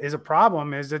is a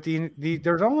problem is that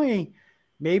there's only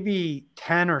maybe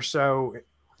 10 or so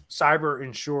cyber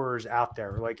insurers out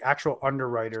there, like actual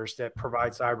underwriters that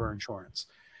provide cyber insurance.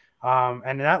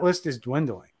 And that list is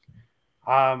dwindling.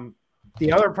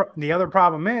 The other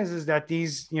problem is that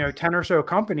these, you know, 10 or so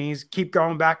companies keep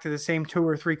going back to the same 2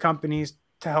 or 3 companies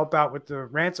to help out with the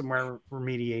ransomware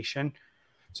remediation.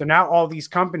 So now all these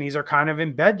companies are kind of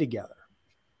in bed together,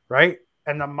 right?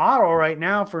 And the model right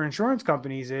now for insurance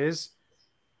companies is,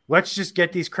 let's just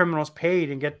get these criminals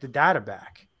paid and get the data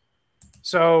back.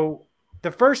 So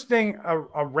the first thing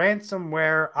a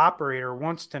ransomware operator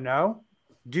wants to know,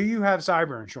 do you have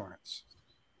cyber insurance?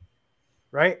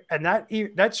 Right? And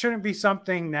that shouldn't be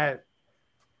something that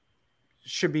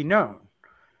should be known.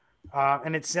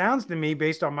 And it sounds to me,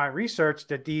 based on my research,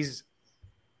 that these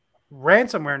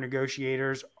ransomware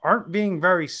negotiators aren't being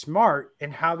very smart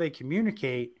in how they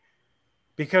communicate,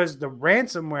 because the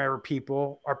ransomware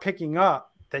people are picking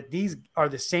up that these are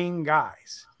the same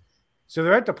guys. So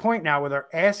they're at the point now where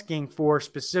they're asking for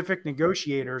specific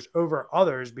negotiators over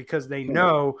others, because they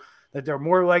know that they're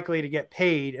more likely to get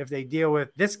paid if they deal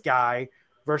with this guy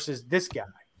versus this guy.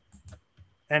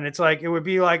 And it's like, it would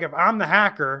be like if I'm the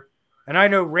hacker and I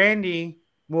know Randy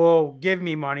will give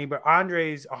me money, but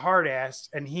Andre's a hard ass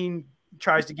and he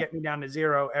tries to get me down to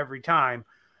zero every time.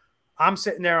 I'm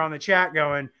sitting there on the chat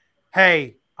going,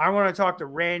 hey, I want to talk to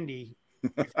Randy.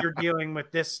 If you're dealing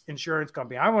with this insurance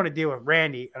company, I want to deal with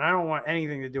Randy, and I don't want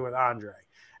anything to do with Andre.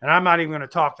 And I'm not even going to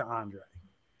talk to Andre.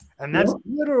 And that's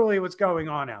literally what's going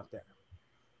on out there.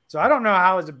 So I don't know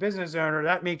how, as a business owner,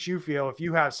 that makes you feel if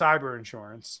you have cyber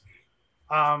insurance.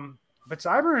 But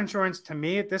cyber insurance, to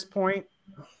me at this point,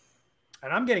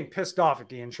 and I'm getting pissed off at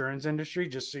the insurance industry,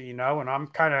 just so you know, and I'm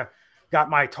kind of got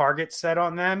my target set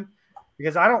on them,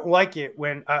 because I don't like it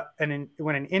when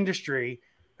an industry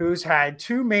who's had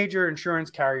two major insurance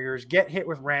carriers get hit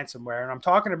with ransomware, and I'm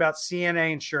talking about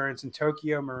CNA Insurance and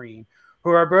Tokyo Marine,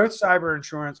 who are both cyber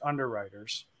insurance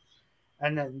underwriters,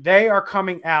 and then they are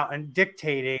coming out and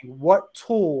dictating what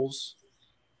tools,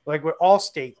 like what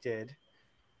Allstate did,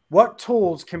 what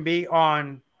tools can be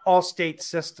on Allstate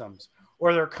systems.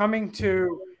 Or they're coming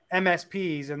to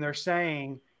MSPs and they're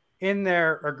saying in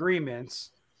their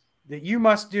agreements that you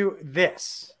must do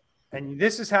this, and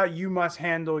this is how you must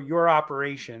handle your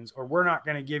operations, or we're not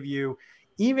going to give you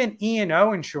even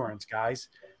E&O insurance, guys.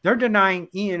 They're denying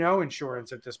E&O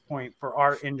insurance at this point for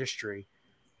our industry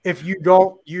if you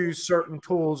don't use certain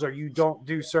tools or you don't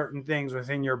do certain things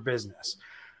within your business.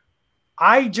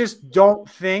 I just don't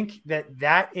think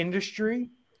that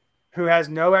industry, who has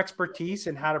no expertise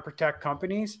in how to protect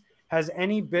companies, has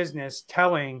any business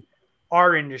telling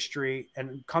our industry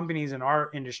and companies in our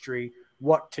industry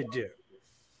what to do.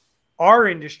 Our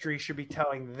industry should be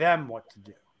telling them what to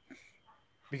do,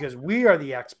 because we are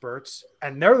the experts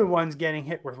and they're the ones getting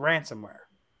hit with ransomware.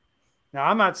 Now,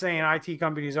 I'm not saying IT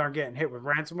companies aren't getting hit with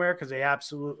ransomware, because they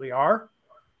absolutely are.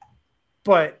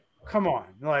 But come on,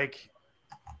 like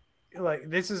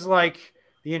this is like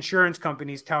the insurance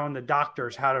companies telling the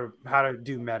doctors how to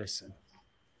do medicine,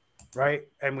 right?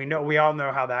 And we all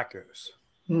know how that goes.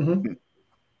 Mm-hmm.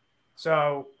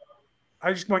 So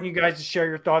I just want you guys to share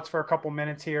your thoughts for a couple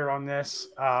minutes here on this,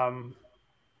 and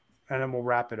then we'll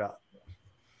wrap it up.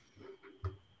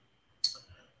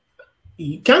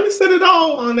 You kind of said it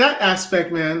all on that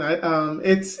aspect, man.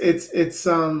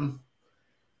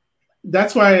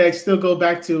 That's why I still go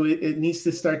back to it. It needs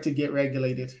to start to get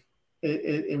regulated.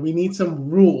 We need some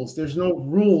rules. There's no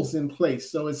rules in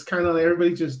place, so it's kind of like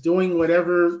everybody just doing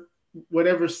whatever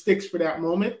sticks for that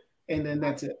moment, and then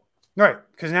that's it. Right,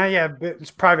 because now you have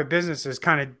private businesses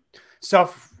kind of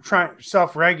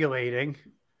self-regulating,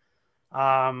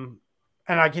 and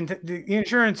the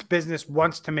insurance business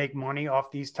wants to make money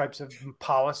off these types of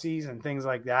policies and things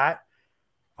like that,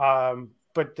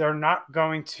 but they're not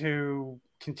going to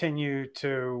continue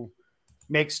to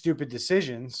make stupid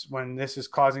decisions when this is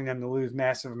causing them to lose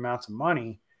massive amounts of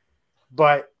money.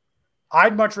 But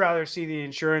I'd much rather see the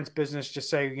insurance business just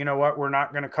say, you know what, we're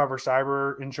not going to cover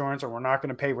cyber insurance, or we're not going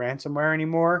to pay ransomware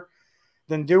anymore,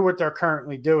 than do what they're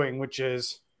currently doing, which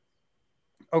is,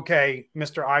 okay,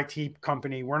 Mr. IT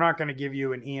company, we're not going to give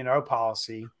you an E&O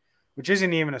policy, which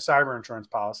isn't even a cyber insurance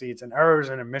policy. It's an errors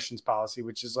and omissions policy,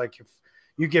 which is like if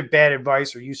you give bad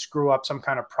advice or you screw up some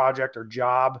kind of project or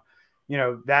job,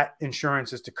 that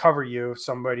insurance is to cover you if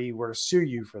somebody were to sue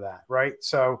you for that, right?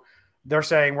 So they're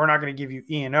saying we're not going to give you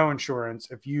E&O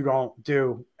insurance if you don't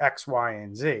do X, Y,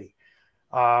 and Z.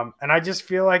 And I just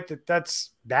feel like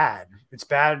that's bad. It's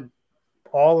bad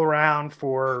all around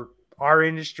for our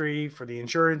industry, for the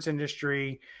insurance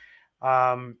industry.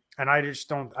 And I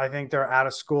think they're out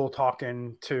of school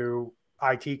talking to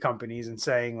IT companies and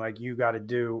saying, like, you got to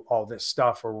do all this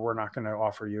stuff or we're not going to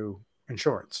offer you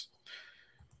insurance.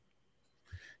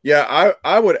 Yeah,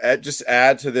 I would just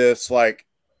add to this, like,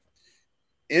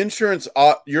 insurance,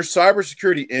 your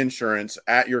cybersecurity insurance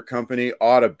at your company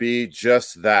ought to be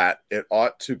just that. It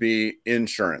ought to be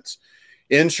insurance.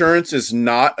 Insurance is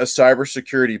not a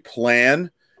cybersecurity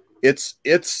plan.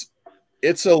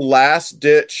 It's a last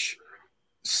ditch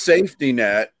safety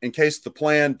net in case the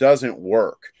plan doesn't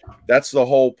work. That's the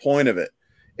whole point of it.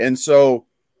 And so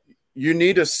you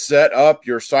need to set up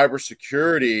your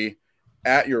cybersecurity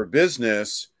at your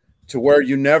business to where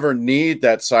you never need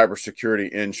that cybersecurity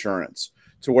insurance,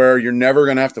 to where you're never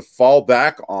going to have to fall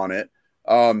back on it.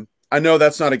 I know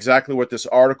that's not exactly what this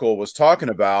article was talking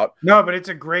about. No, but it's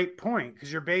a great point,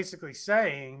 because you're basically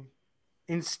saying,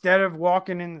 instead of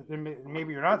walking in,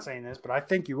 maybe you're not saying this, but I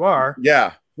think you are.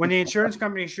 Yeah. When the insurance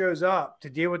company shows up to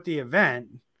deal with the event,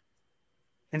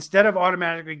 instead of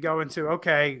automatically going to,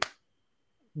 okay,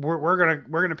 we're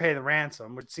gonna pay the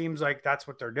ransom, which seems like that's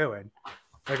what they're doing.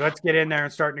 Like, let's get in there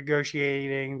and start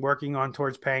negotiating, working on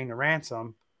towards paying the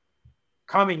ransom.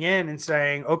 Coming in and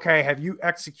saying, okay, have you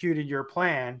executed your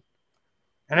plan?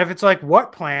 And if it's like,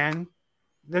 what plan?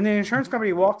 Then the insurance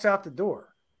company walks out the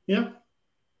door. Yeah.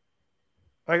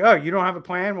 Like, oh, you don't have a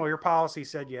plan? Well, your policy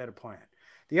said you had a plan.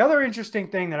 The other interesting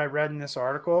thing that I read in this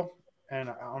article, and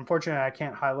unfortunately I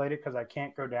can't highlight it because I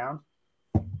can't go down,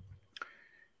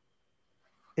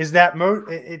 is that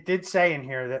it did say in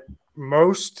here that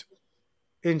most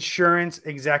insurance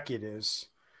executives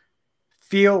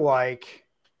feel like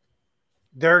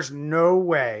there's no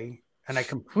way, and I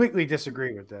completely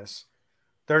disagree with this,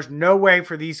 there's no way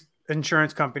for these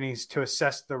insurance companies to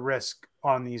assess the risk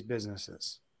on these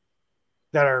businesses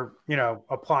that are,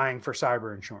 applying for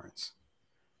cyber insurance.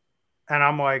 And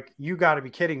I'm like, you got to be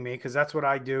kidding me, because that's what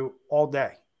I do all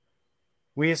day.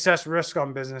 We assess risk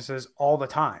on businesses all the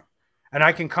time. And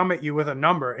I can come at you with a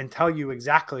number and tell you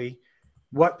exactly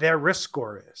what their risk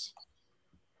score is.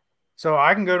 So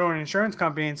I can go to an insurance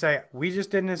company and say, we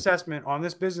just did an assessment on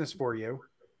this business for you,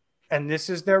 and this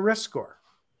is their risk score.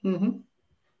 Mm-hmm.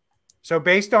 So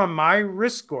based on my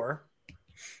risk score,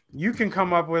 you can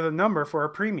come up with a number for a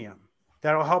premium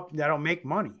that'll make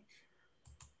money.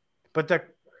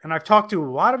 And I've talked to a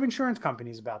lot of insurance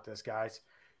companies about this, guys,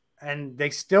 and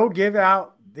they still give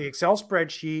out the Excel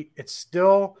spreadsheet. It's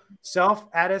still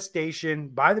self-attestation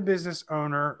by the business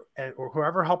owner or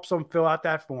whoever helps them fill out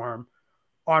that form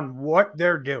on what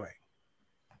they're doing,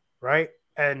 right?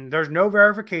 And there's no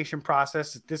verification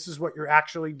process that this is what you're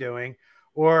actually doing.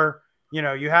 Or,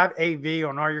 you have AV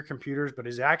on all your computers, but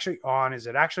is it actually on? Is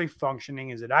it actually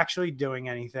functioning? Is it actually doing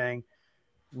anything?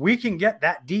 We can get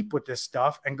that deep with this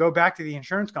stuff and go back to the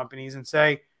insurance companies and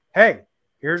say, hey,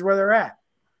 here's where they're at.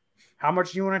 How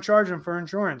much do you want to charge them for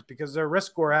insurance? Because their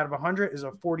risk score out of 100 is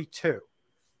a 42.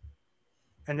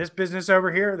 And this business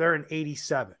over here, they're an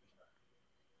 87.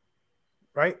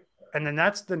 Right? And then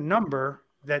that's the number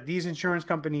that these insurance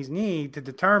companies need to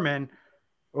determine,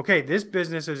 okay, this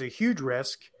business is a huge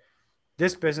risk.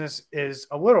 This business is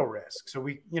a little risk. So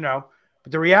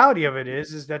but the reality of it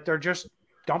is that they're just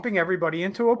dumping everybody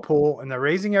into a pool, and they're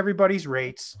raising everybody's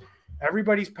rates.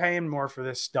 Everybody's paying more for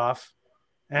this stuff.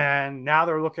 And now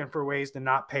they're looking for ways to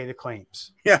not pay the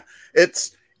claims. Yeah.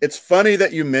 It's funny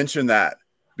that you mentioned that,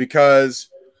 because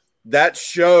that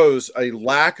shows a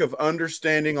lack of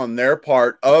understanding on their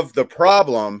part of the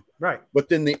problem. Right. But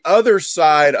then the other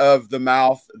side of the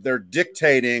mouth, they're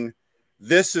dictating,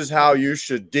 this is how you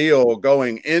should deal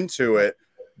going into it.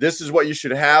 This is what you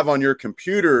should have on your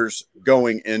computers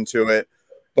going into it.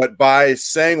 But by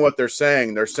saying what they're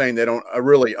saying they don't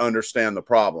really understand the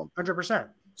problem. 100%.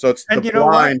 So it's the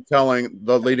blind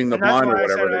leading the blind, or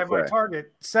whatever they say. I have my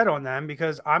target set on them,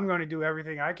 because I'm going to do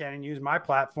everything I can and use my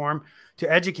platform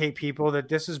to educate people that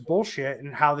this is bullshit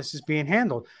and how this is being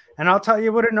handled. And I'll tell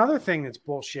you what, another thing that's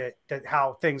bullshit, that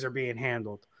how things are being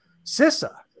handled.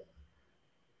 CISA.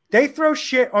 They throw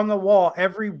shit on the wall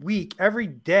every week, every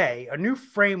day, a new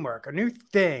framework, a new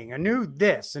thing, a new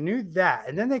this, a new that.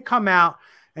 And then they come out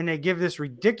and they give this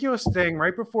ridiculous thing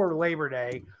right before Labor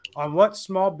Day on what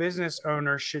small business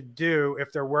owners should do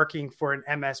if they're working for an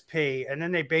MSP. And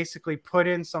then they basically put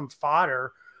in some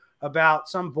fodder about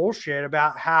some bullshit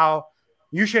about how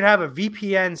you should have a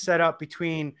VPN set up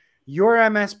between your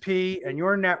MSP and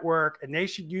your network, and they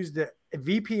should use the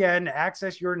VPN to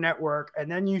access your network.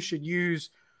 And then you should use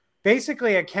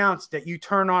basically accounts that you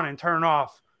turn on and turn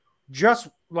off, just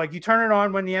like you turn it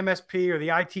on when the MSP or the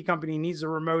IT company needs the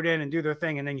remote in and do their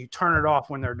thing, and then you turn it off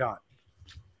when they're done.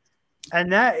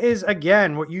 And that is,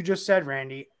 again, what you just said,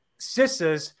 Randy,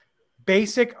 CISA's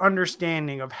basic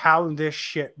understanding of how this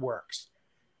shit works.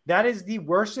 That is the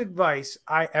worst advice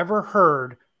I ever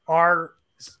heard our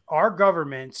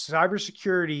government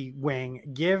cybersecurity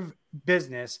wing give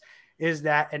business, is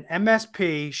that an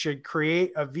MSP should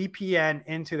create a VPN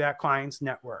into that client's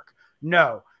network.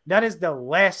 No, that is the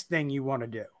last thing you want to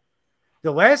do.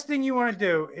 The last thing you want to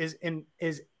do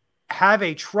is have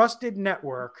a trusted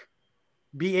network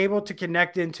be able to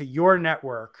connect into your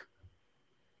network.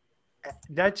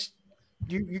 That's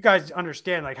you guys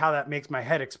understand like how that makes my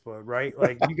head explode, right?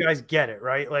 Like you guys get it,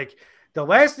 right? Like the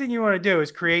last thing you want to do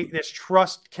is create this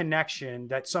trust connection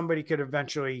that somebody could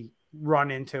eventually run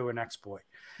into an exploit.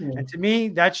 Yeah. And to me,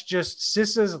 that's just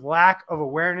CISA's lack of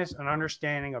awareness and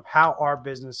understanding of how our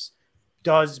business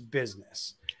does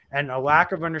business, and a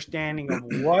lack of understanding of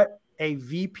what a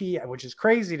VPN, which is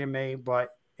crazy to me, but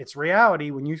it's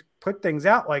reality when you put things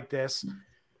out like this.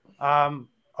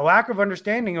 A lack of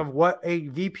understanding of what a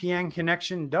VPN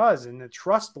connection does and the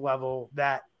trust level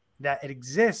that it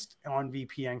exists on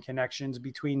VPN connections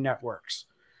between networks.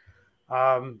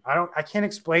 I can't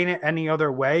explain it any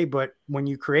other way, but when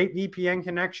you create VPN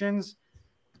connections,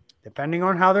 depending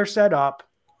on how they're set up,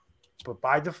 but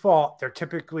by default, they're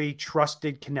typically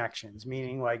trusted connections,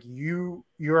 meaning like you're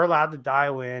allowed to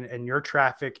dial in and your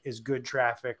traffic is good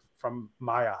traffic from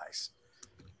my eyes.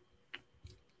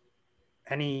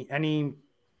 Any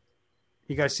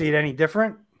you guys see it any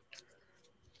different?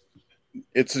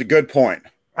 It's a good point.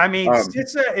 I mean,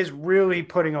 CISA is really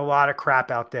putting a lot of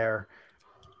crap out there.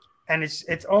 And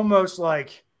it's almost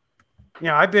like, you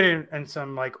know, I've been in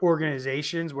some like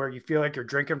organizations where you feel like you're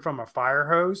drinking from a fire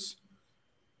hose.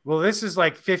 Well, this is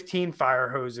like 15 fire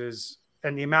hoses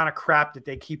and the amount of crap that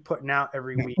they keep putting out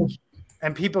every week.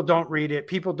 And people don't read it.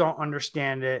 People don't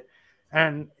understand it.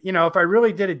 And, you know, if I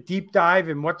really did a deep dive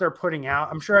in what they're putting out,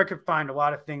 I'm sure I could find a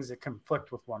lot of things that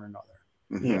conflict with one another.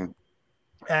 Mm-hmm.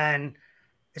 And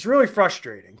it's really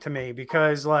frustrating to me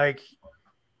because, like,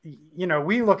 you know,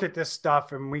 we look at this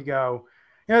stuff and we go,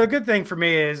 you know, the good thing for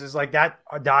me is like that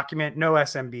a document, no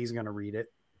SMB is going to read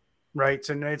it. Right.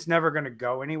 So it's never going to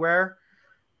go anywhere.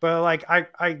 But like,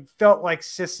 I felt like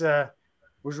CISA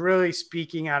was really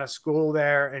speaking out of school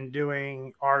there and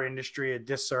doing our industry a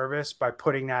disservice by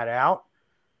putting that out.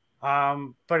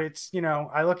 But it's, you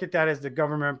know, I look at that as the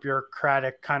government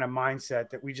bureaucratic kind of mindset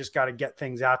that we just got to get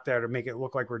things out there to make it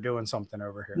look like we're doing something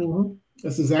over here. Mm-hmm.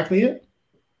 That's exactly it.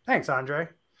 Thanks, Andre.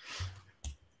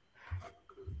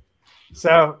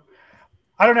 So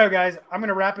I don't know, guys, I'm going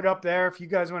to wrap it up there. If you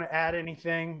guys want to add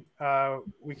anything,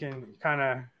 we can kind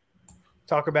of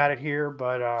talk about it here,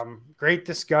 but great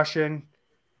discussion.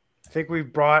 I think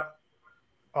we've brought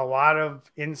a lot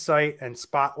of insight and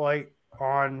spotlight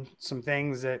on some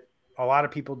things that a lot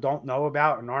of people don't know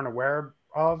about and aren't aware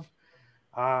of.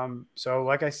 So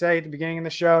like I say at the beginning of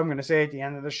the show, I'm going to say at the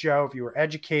end of the show, if you were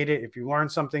educated, if you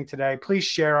learned something today, please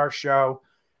share our show,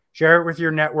 share it with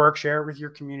your network, share it with your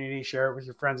community, share it with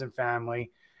your friends and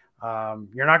family.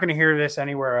 You're not going to hear this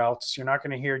anywhere else. You're not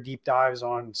going to hear deep dives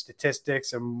on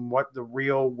statistics and what the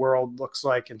real world looks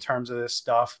like in terms of this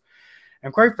stuff.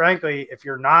 And quite frankly, if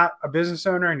you're not a business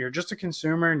owner and you're just a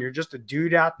consumer and you're just a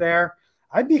dude out there,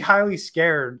 I'd be highly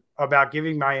scared about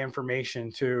giving my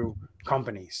information to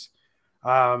companies.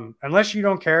 Unless you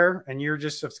don't care and you're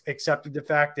just accepted the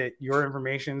fact that your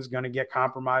information is going to get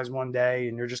compromised one day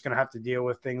and you're just going to have to deal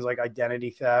with things like identity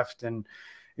theft and,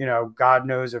 you know, God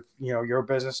knows if, you know, your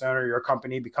business owner, your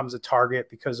company becomes a target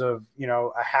because of, you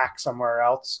know, a hack somewhere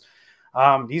else.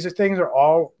 These things are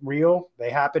all real.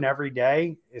 They happen every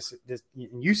day.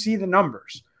 You see the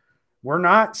numbers. We're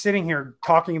not sitting here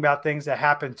talking about things that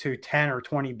happen to 10 or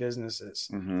 20 businesses.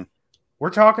 Mm-hmm. We're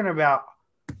talking about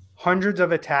hundreds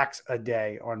of attacks a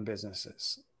day on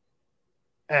businesses.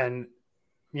 And,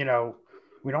 you know,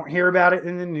 we don't hear about it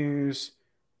in the news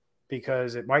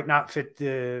because it might not fit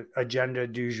the agenda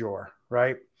du jour,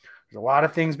 right? There's a lot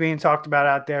of things being talked about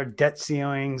out there, debt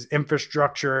ceilings,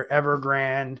 infrastructure,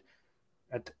 Evergrande.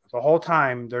 The whole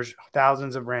time there's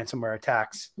thousands of ransomware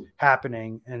attacks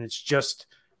happening. And it's just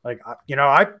like, you know,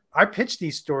 I pitch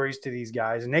these stories to these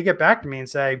guys and they get back to me and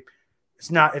say,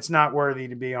 it's not worthy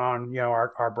to be on, you know,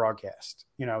 our broadcast.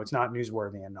 You know, it's not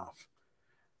newsworthy enough.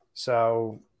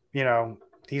 So, you know,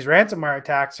 these ransomware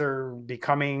attacks are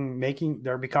becoming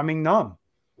numb,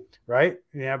 right?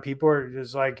 You know, people are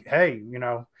just like, hey, you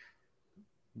know,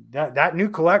 that new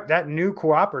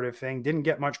cooperative thing didn't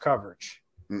get much coverage.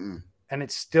 Mm-mm. And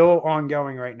it's still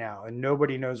ongoing right now. And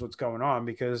nobody knows what's going on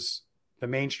because the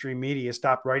mainstream media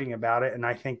stopped writing about it. And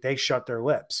I think they shut their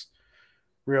lips,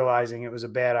 realizing it was a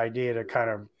bad idea to kind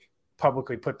of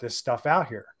publicly put this stuff out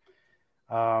here.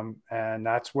 And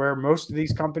that's where most of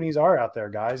these companies are out there,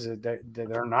 guys.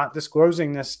 They're not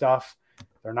disclosing this stuff.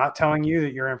 They're not telling you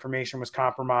that your information was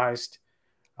compromised.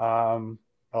 A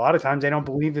lot of times they don't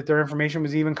believe that their information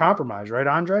was even compromised. Right,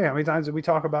 Andre? How many times did we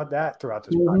talk about that throughout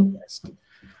this podcast?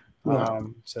 Yeah.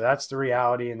 So that's the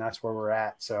reality, and that's where we're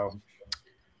at. So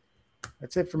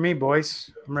that's it for me,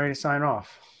 boys. I'm ready to sign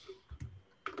off.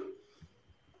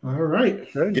 All right.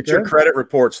 Get your credit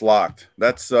reports locked.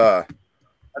 That's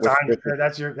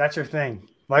That's your thing.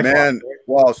 Man,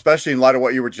 well, especially in light of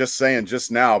what you were just saying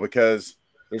just now, because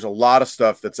there's a lot of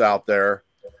stuff that's out there.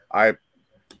 I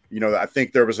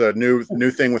think there was a new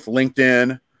thing with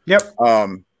LinkedIn. Yep.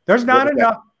 There's not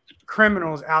enough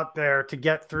criminals out there to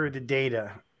get through the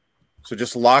data. So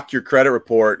just lock your credit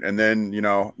report, and then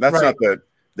that's not the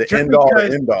end all.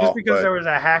 Just because there was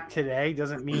a hack today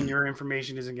doesn't mean your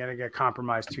information isn't going to get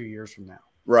compromised 2 years from now.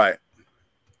 Right.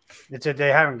 It's that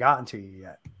they haven't gotten to you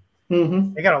yet.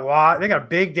 Mm-hmm. They got a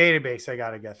big database they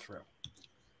got to get through.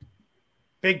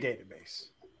 Big database.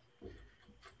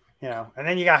 And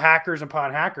then you got hackers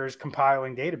upon hackers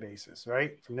compiling databases,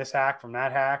 right? From this hack, from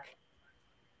that hack.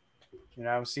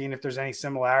 Seeing if there's any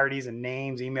similarities in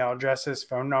names, email addresses,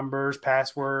 phone numbers,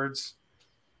 passwords.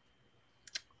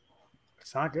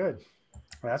 It's not good.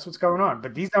 Well, that's what's going on.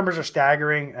 But these numbers are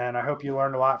staggering, and I hope you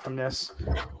learned a lot from this.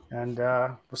 And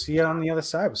we'll see you on the other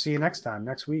side. We'll see you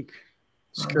next week.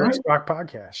 Security Squawk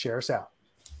Podcast. Share us out.